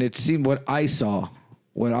 I mean, it seemed what I saw,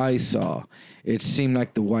 it seemed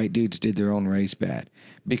like the white dudes did their own race bad.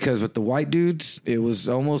 Because with the white dudes, it was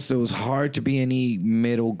hard to be any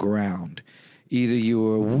middle ground. Either you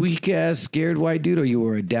were a weak-ass, scared white dude or you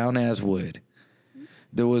were a down-ass wood.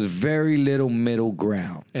 There was very little middle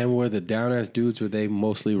ground. And were the down-ass dudes, were they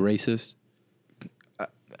mostly racist?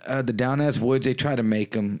 The down-ass woods, they try to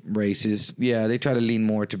make them racist. Yeah, they try to lean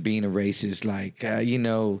more to being a racist. Like, you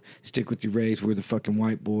know, stick with your race. We're the fucking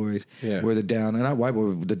white boys. Yeah. We're the not white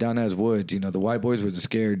boys, the down-ass woods. You know, the white boys were the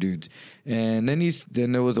scared dudes. And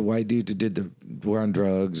then there was a white dude that were on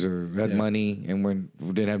drugs or had money and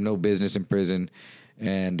didn't have no business in prison.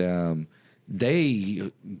 And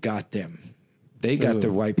they got them. They got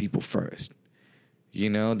their white people first. You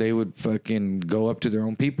know, they would fucking go up to their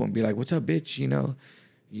own people and be like, what's up, bitch? You know,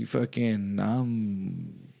 you fucking,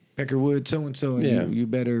 I'm Peckerwood so-and-so, and you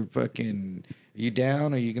better fucking, you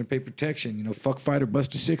down or you going to pay protection? You know, fuck, fight, or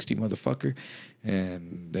bust a 60, motherfucker.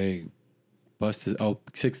 And they... Busted,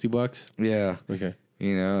 $60? Yeah. Okay.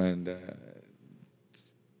 You know, and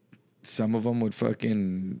some of them would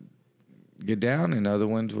fucking get down, and other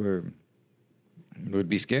ones would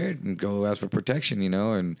be scared and go ask for protection, you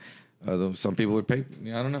know, and some people would pay,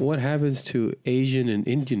 I don't know. What happens to Asian and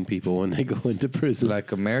Indian people when they go into prison?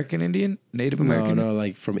 Like American Indian? Native American? No,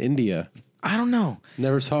 like from India. I don't know.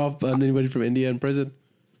 Never saw anybody from India in prison?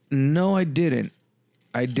 No, I didn't.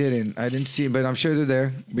 I didn't see it, but I'm sure they're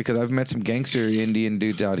there because I've met some gangster Indian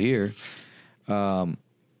dudes out here. And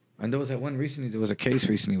there was that one recently, there was a case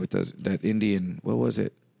recently with that Indian, what was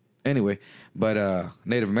it? Anyway, but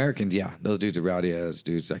Native Americans, yeah, those dudes are rowdy ass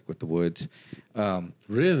dudes, like with the woods.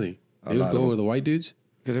 Really? They would go with the white dudes?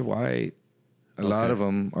 Because they're white. A lot of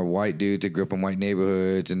them are white dudes that grew up in white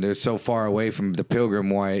neighborhoods, and they're so far away from the pilgrim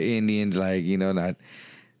white Indians, like, you know, not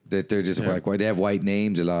that they're just like white. They have white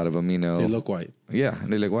names, a lot of them, you know. They look white. Yeah,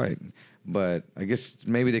 they look white. But I guess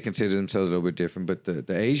maybe they consider themselves a little bit different. But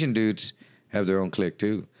the Asian dudes have their own clique,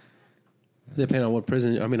 too. Depending on what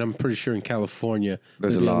prison. I mean, I'm pretty sure in California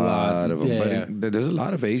there's a lot of them. But there's a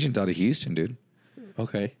lot of Asians out of Houston, dude.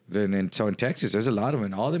 Okay. So in Texas, there's a lot of them.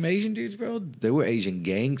 And all them Asian dudes, bro, they were Asian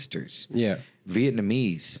gangsters. Yeah.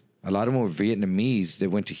 Vietnamese. A lot of them were Vietnamese that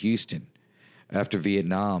went to Houston after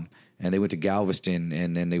Vietnam. And they went to Galveston,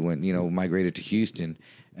 and then they went, you know, migrated to Houston.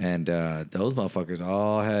 And those motherfuckers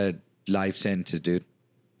all had life sentences, dude.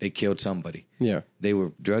 They killed somebody. Yeah. They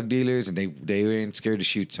were drug dealers, and they weren't scared to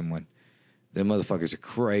shoot someone. Them motherfuckers are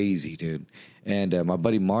crazy, dude. And my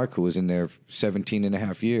buddy Mark, who was in there 17 and a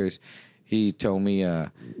half years, he told me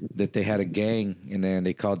that they had a gang in there, and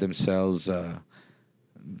they called themselves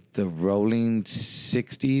the Rolling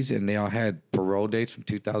 60s, and they all had parole dates from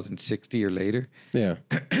 2060 or later. Yeah.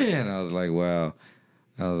 And I was like, wow.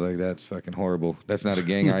 I was like, that's fucking horrible. That's not a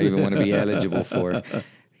gang I even want to be eligible for.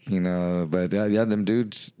 You know, but yeah, them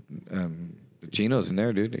dudes, the Chinos in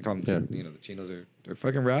there, dude. They call them, you know, the Chinos they're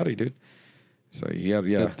fucking rowdy, dude. So yeah.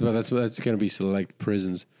 But that's going to be select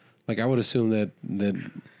prisons. Like I would assume that they're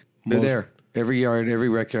there. Every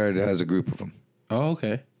rec yard has a group of them. Oh,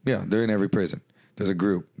 okay. Yeah, they're in every prison. as a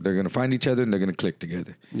group. They're gonna find each other and they're gonna click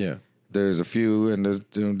together. Yeah. There's a few, and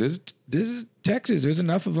there's Texas. There's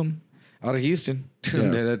enough of them out of Houston.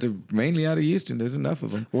 Yeah. They're mainly out of Houston. There's enough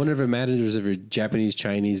of them. I wonder if it matters if you're Japanese,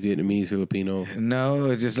 Chinese, Vietnamese, Filipino.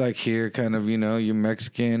 No, it's just like here, kind of, you're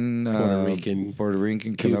Mexican, Puerto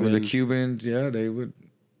Rican, Colombia, the Cubans. Yeah, they would.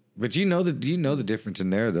 But you know the difference in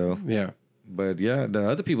there, though. Yeah. But yeah, the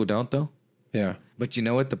other people don't, though. Yeah. But you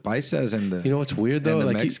know what? The paisas and the You know what's weird though? and the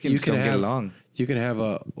Like Mexicans you can don't have, get along. You can have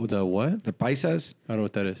the what? The paisas, I don't know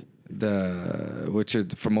what that is. which are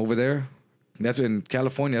from over there. That's in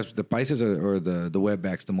California. That's the paisas or the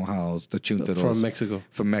wetbacks, the mojals, the chuntaros From Mexico.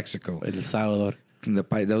 From Mexico. El Salvador.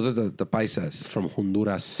 Those are the paisas. From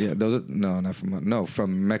Honduras. Yeah, those are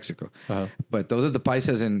from Mexico. Uh-huh. But those are the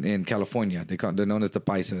paisas in California. They're known as the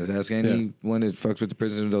paisas. Ask anyone that fucks with the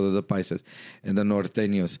prisoners, those are the paisas and the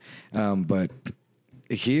norteños. But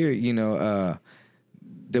here,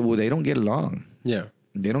 they don't get along. Yeah.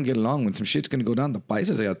 They don't get along. When some shit's gonna go down, the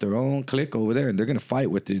paisas they got their own clique over there, and they're gonna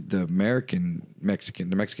fight with the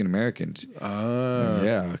Mexican Americans.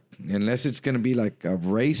 Yeah, unless it's gonna be like a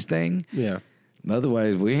race thing. Yeah.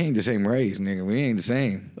 Otherwise, we ain't the same race, nigga. We ain't the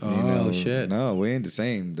same. Oh, shit. No, we ain't the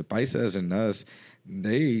same. The paisas and us,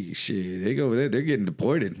 they go over there. They're getting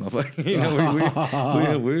deported,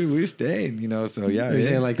 motherfucker. We're staying. So yeah. You're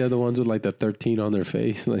saying like they're the ones with like the 13 on their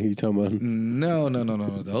face, like you talking about? No.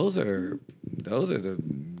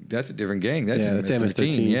 That's a different gang. That's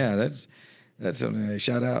MS-13. Yeah, that's something.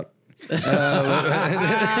 Shout out.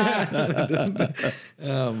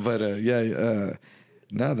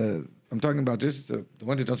 I'm talking about just the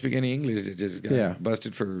ones that don't speak any English that just got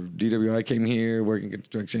busted for DWI, came here, working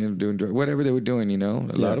construction, doing whatever they were doing, A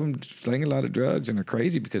lot of them slinging a lot of drugs and are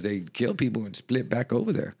crazy because they kill people and split back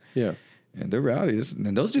over there. Yeah. And they're rowdies.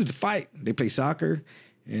 And those dudes fight. They play soccer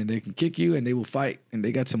and they can kick you and they will fight. And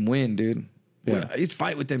they got some wind, dude. Yeah. I used to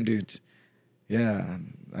fight with them dudes. Yeah.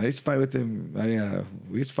 I used to fight with them.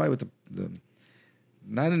 We used to fight with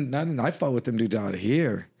I fought with them dudes out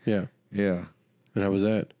here. Yeah. Yeah. And how was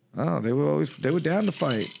that? Oh, they were down to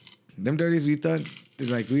fight. Them dirties, we thought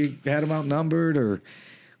like we had them outnumbered or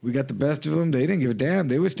we got the best of them. They didn't give a damn.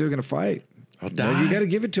 They were still gonna fight. I'll die. You got to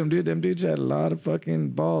give it to them, dude. Them dudes had a lot of fucking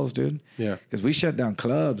balls, dude. Yeah. Because we shut down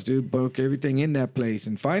clubs, dude. Broke everything in that place.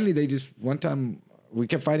 And finally, one time we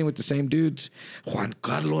kept fighting with the same dudes, Juan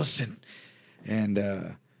Carlos and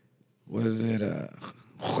was it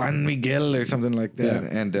Juan Miguel or something like that. Yeah.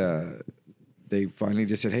 And they finally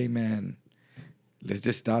just said, hey, man, let's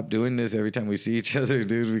just stop doing this every time we see each other,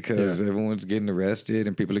 dude, because everyone's getting arrested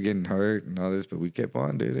and people are getting hurt and all this. But we kept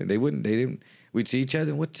on, dude. And we'd see each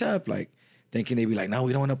other and what's up? Like, thinking they'd be like, no,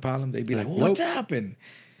 we don't want a problem. They'd be like, what's up? And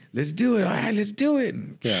let's do it. All right, let's do it.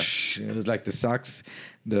 And it was like the socks,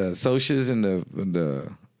 the socias and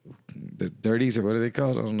the dirties, or what are they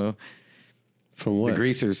called? I don't know. From what? The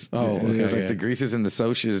greasers. Oh, okay. It was like the greasers and the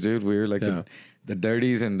socias, dude. We were like the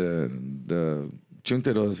dirties and the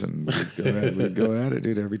chunteros, and we'd go at it,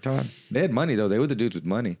 dude, every time. They had money, though. They were the dudes with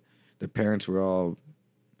money. Their parents were all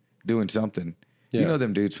doing something. Yeah. You know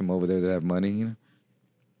them dudes from over there that have money,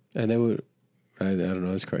 And they would, I don't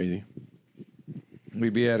know, it's crazy.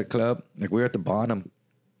 We'd be at a club, like we were at the Bonham.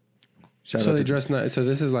 So they dress nice. So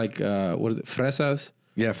this is like, what are it, fresas?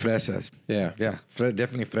 Yeah, fresas. Yeah. Yeah,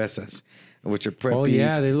 definitely fresas, which are preppies. Oh,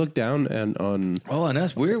 yeah, they look down on on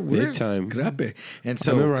us. We're big time. Scrape. And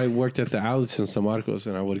so I remember I worked at the outlets in San Marcos,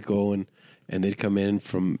 and I would go and they'd come in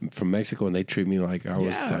from Mexico, and they'd treat me like I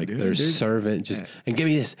was their servant, and give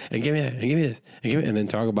me this, and give me that, and give me this, and then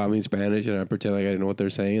talk about me in Spanish, and I pretend like I didn't know what they're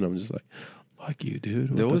saying. I'm just like, fuck you,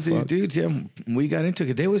 dude. There was these dudes, we got into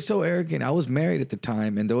it. They were so arrogant. I was married at the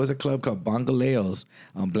time, and there was a club called Bongoleos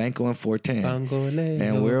on Blanco and 410. Bongoleo.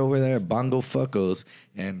 And we're over there, Bongo Fuckos,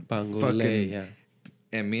 and Bongoleo.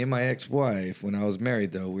 And me and my ex-wife, when I was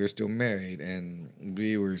married, though, we were still married, and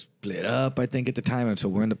we were split up, I think, at the time. And so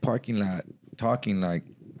we're in the parking lot talking, like,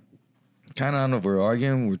 kind of, I don't know if we're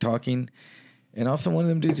arguing, we're talking. And also one of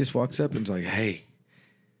them dudes just walks up and is like, hey,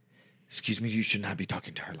 excuse me, you should not be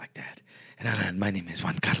talking to her like that. And my name is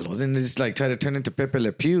Juan Carlos. And just, like, try to turn into Pepe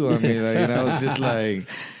Le Pew on me. Like, and I was just like,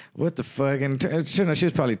 what the fuck? And she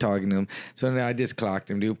was probably talking to him. So then I just clocked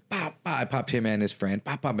him, dude. Pop, pop. I popped him and his friend.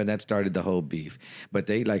 Pop, pop. And that started the whole beef. But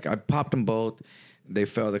I popped them both. They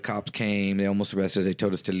fell. The cops came. They almost arrested us. They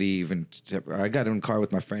told us to leave. And I got in a car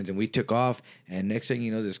with my friends, and we took off. And next thing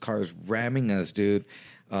you know, this car is ramming us, dude.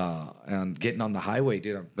 And getting on the highway,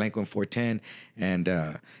 dude, on Blanco and 410.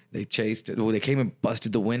 And they chased it. Well, they came and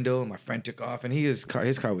busted the window, and my friend took off. And his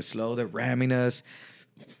car was slow. They're ramming us.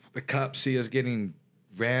 The cops see us getting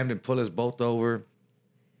rammed and pull us both over.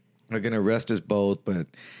 They're going to arrest us both, but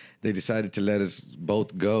they decided to let us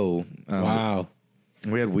both go. Wow.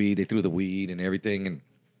 We had weed. They threw the weed and everything, and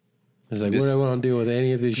It's like, Just- we don't want to deal with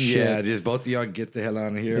any of this shit. yeah, just both of y'all get the hell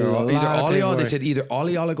out of here. There's a Either lot of all of y'all, they paperwork. said either all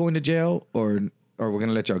of y'all are going to jail or we're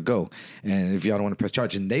gonna let y'all go. And if y'all don't want to press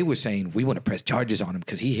charges, and they were saying we want to press charges on him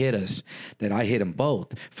because he hit us. That I hit him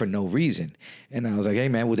both for no reason. And I was like, hey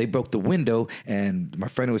man, well they broke the window, and my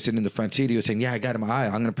friend who was sitting in the front seat, he was saying, yeah, I got in my eye.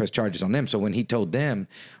 I'm gonna press charges on them. So when he told them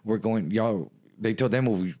we're going, y'all. They told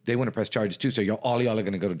them they want to press charges too, so all y'all are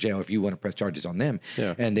going to go to jail if you want to press charges on them.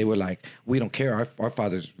 Yeah. And they were like, we don't care. Our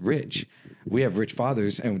father's rich. We have rich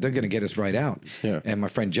fathers, and they're going to get us right out. Yeah. And my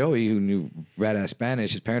friend Joey, who knew rat-ass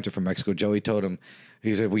Spanish, his parents are from Mexico, Joey told him,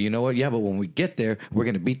 he said, well, you know what? Yeah, but when we get there, we're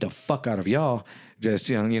going to beat the fuck out of y'all. Just,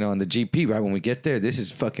 you know, on the GP, right? When we get there, this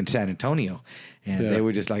is fucking San Antonio. And they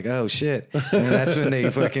were just like, oh, shit. And that's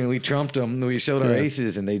when we trumped them. We showed our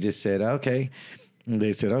aces, and they just said, okay. And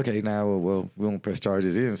they said, okay, now we won't press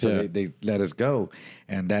charges in. So they let us go.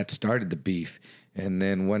 And that started the beef. And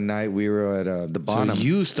then one night we were at the Bonham. So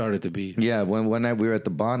you started the beef. Yeah, one night we were at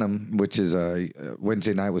the Bonham, which is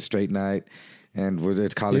Wednesday night was straight night. And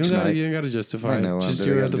it's college night. You don't got to justify I know. it. Just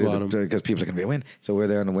you're at the bottom. Because people are going to be win. So we're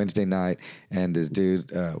there on a Wednesday night. And this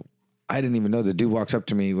dude, I didn't even know. The dude walks up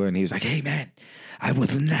to me and he's like, hey, man, I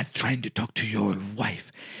was not trying to talk to your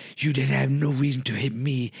wife. You didn't have no reason to hit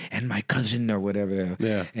me and my cousin or whatever.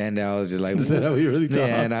 Yeah. And I was just like, Is that how you really talk?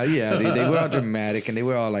 Yeah, dude, they were all dramatic and they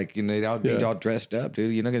were all like, you know, they'd all be all dressed up,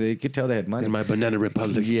 dude. You know, they could tell they had money. In my Banana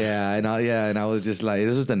Republic. Yeah, and I was just like,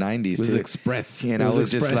 this was the 90s. It was too. Express. And It I was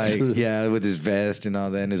was Express. just like, yeah, with his vest and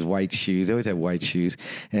all that and his white shoes. I always had white shoes.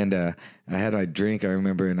 And I had my drink, I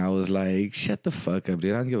remember, and I was like, shut the fuck up,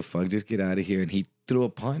 dude. I don't give a fuck. Just get out of here. And he threw a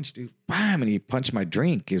punch, dude. Bam! And he punched my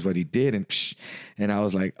drink is what he did. And I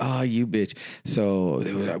was like, oh, you bitch. So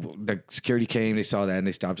the security came, they saw that, and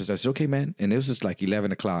they stopped us. I said, okay, man. And it was just like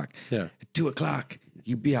 11 o'clock. Yeah. 2 o'clock.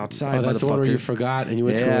 You be outside, Oh, that's the one where you motherfucker. forgot and you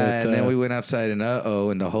went to go Yeah, with, and then we went outside and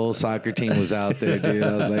and the whole soccer team was out there, dude.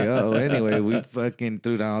 I was like, anyway, we fucking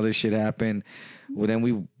threw down, all this shit happened. Well, then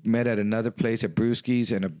we met at another place at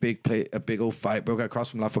Brewski's, and a big old fight broke out across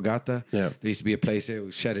from La Fogata. Yeah. There used to be a place there.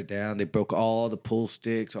 We shut it down. They broke all the pool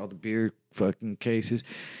sticks, all the beer fucking cases.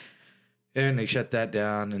 And they shut that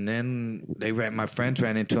down, and then my friends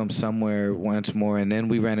ran into him somewhere once more, and then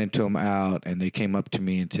we ran into him out, and they came up to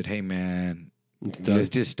me and said, hey, man, done. let's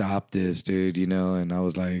just stop this, dude, you know? And I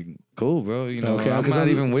was like, cool, bro, you know, Okay, I'm 'cause I not was-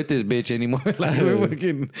 even with this bitch anymore. Like, we're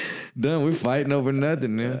fucking done. We're fighting over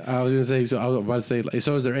nothing, man. I was gonna say. So I was about to say. Like,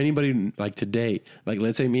 so is there anybody like today? Like,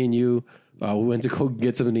 let's say me and you, we went to go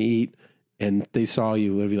get something to eat, and they saw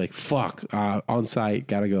you. Would be like, "Fuck, on site,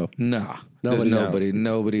 gotta go." Nah. Nobody now. There's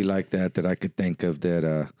nobody like that I could think of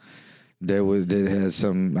that that has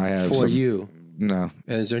some, I have For some, you, No.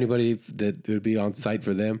 and is there anybody that would be on site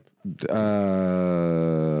for them?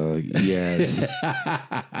 Yes.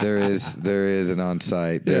 there is an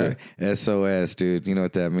on-site. There, SOS, dude. You know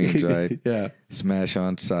what that means, right? Yeah. Smash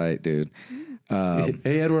on site, dude.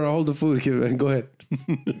 Hey, Edward, I'll hold the food. Go ahead.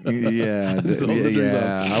 Yeah, Just hold the drinks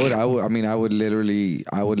up. I would literally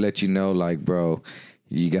let you know, like, bro,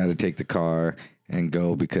 you got to take the car and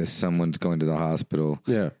go because someone's going to the hospital.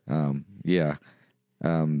 Yeah.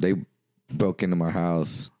 They broke into my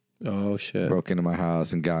house. Oh shit. Broke into my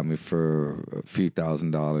house and got me for a few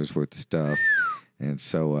 $1,000s worth of stuff. And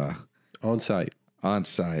so, On site. on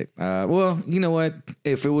site. Well, you know what?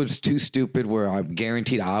 If it was too stupid where I'm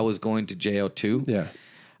guaranteed I was going to jail too, Yeah.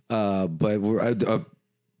 but a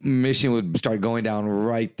mission would start going down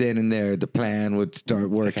right then and there. The plan would start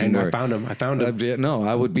working. And I where- found him. No,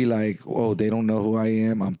 I would be like, oh, they don't know who I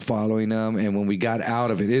am. I'm following them. And when we got out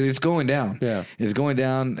of it, it's going down. Yeah. It's going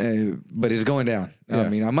down, but it's going down. I Yeah.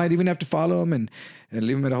 mean, I might even have to follow them and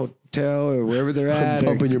leave them at a hotel or wherever they're at.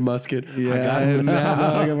 Bumping your musket. Yeah, I got him.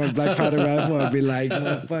 I got my black powder rifle. I'd be like,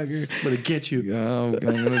 motherfucker. I'm gonna get you. I'm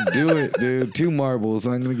going to do it, dude. 2 marbles.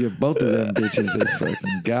 I'm going to get both of them bitches. They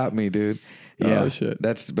fucking got me, dude. Yeah, Oh, shit.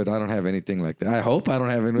 but I don't have anything like that. I hope I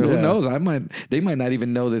don't have any. Who Yeah. knows? They might not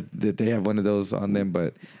even know that they have one of those on them,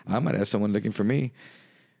 but I might have someone looking for me.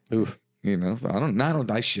 Oof. You know,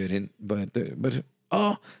 I shouldn't, but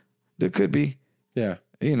there could be, Yeah.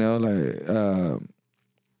 you know, like,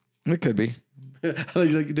 it could be.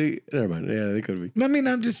 Never mind. Yeah, they could be. I mean,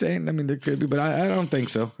 I'm just saying. I mean, there could be, but I don't think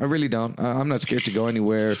so. I really don't. I'm not scared to go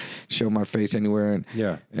anywhere, show my face anywhere, and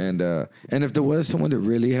Yeah. and if there was someone that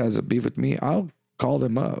really has a beef with me, I'll call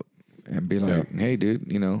them up and be like, "Hey,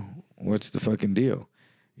 dude, you know, what's the fucking deal?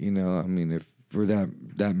 You know, I mean, if we're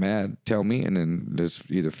that mad, tell me, and then let's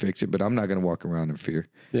either fix it. But I'm not gonna walk around in fear.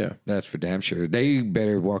 Yeah. That's for damn sure. They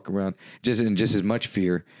better walk around in just as much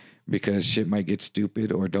fear." because shit might get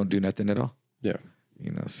stupid or don't do nothing at all. Yeah.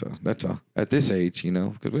 You know, so that's all. At this age, you know,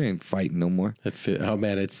 because we ain't fighting no more. Oh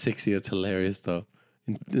man, at 60, it's hilarious though.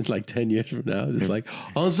 In like 10 years from now, it's like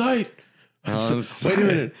on site. Wait a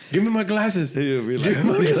minute, give me my glasses. He'll be Give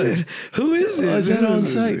me my glasses. who is it? Oh, is that on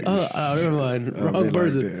site? Oh, never mind. Wrong like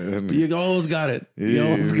person. that. You almost got it. You Yeah,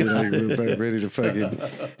 almost he'll be got it. like, ready to fucking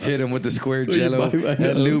hit him with the square Will you jello. buy my-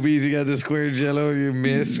 At Luby's, you got the square jello. You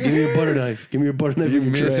miss. Give me your butter knife. Give me your butter knife. You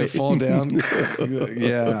and miss tray. and fall down.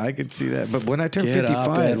 Yeah, I could see that. But when I turn Get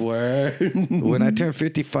up, 55, Edward. when I turn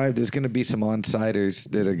 55, there's going to be some on-siders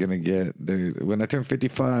that are going to get. When I turn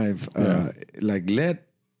 55,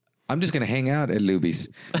 I'm just going to hang out at Luby's.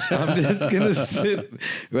 I'm just going to sit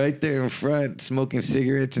right there in front, smoking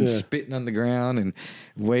cigarettes and spitting on the ground and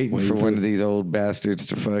waiting for one of these old bastards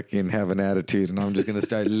to fucking have an attitude. And I'm just going to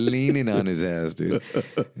start leaning on his ass, dude.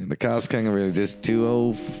 And the cops kind of really just two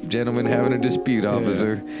old gentlemen having a dispute,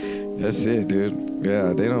 officer. That's it, dude.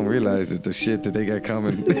 Yeah, they don't realize that the shit that they got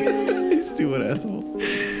coming. Stupid asshole.